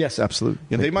today. Yes, absolutely.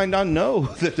 Yeah, they might not know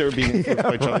that they're being influenced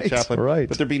by Charlie Chaplin,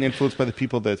 but they're being influenced by the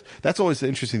people that's always the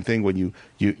interesting thing when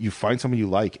you find someone you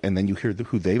like and then you hear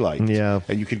who they like. Yeah.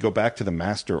 And you can go back to the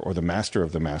master or the master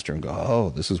of the master and go,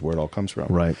 oh, this is where it all comes from.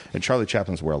 Right. And Charlie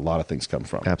Chaplin's where a lot of things come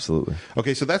from. Absolutely.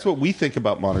 Okay, so that's what we think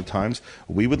about modern times.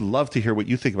 We would love to hear what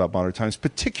you think about modern times,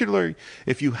 particularly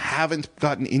if you haven't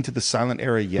gotten into the silent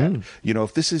era yet. You know,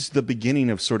 if this is the beginning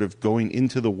of sort of going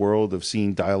into the world of seeing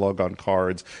dialogue on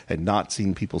cards and not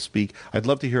seeing people speak, I'd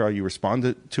love to hear how you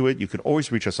respond to it. You can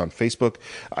always reach us on Facebook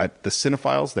at The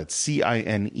Cinephiles. That's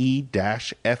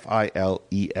CINE-FILES.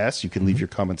 You can leave your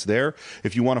comments there.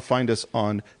 If you want to find us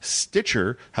on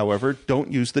Stitcher, however,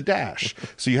 don't use the dash.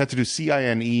 So you have to do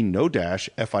CINE, no dash,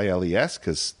 FILES,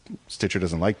 because Stitcher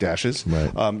doesn't like dashes.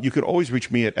 Right. You could always reach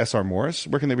me at SR Morris.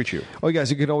 Where can they reach you? Oh, guys,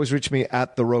 you can always reach me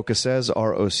at The Rocha Says,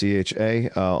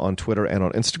 ROCHA, on Twitter and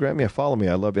on Instagram. Yeah, follow me.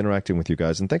 I love interacting with you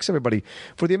guys. And thanks, everybody,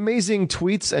 for the amazing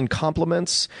tweets and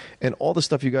compliments and all the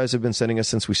stuff you guys have been sending us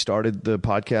since we started the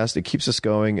podcast. It keeps us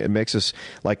going. It makes us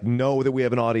know that we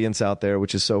have an audience out there,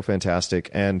 which is so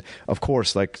fantastic. And, of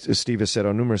course, like Steve has said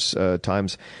on numerous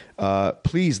times,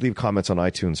 please leave comments on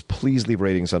iTunes. Please leave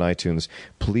ratings on iTunes.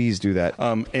 Please do that.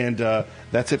 And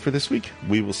that's it for this week.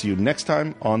 We will see you next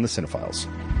time on The Cinephiles.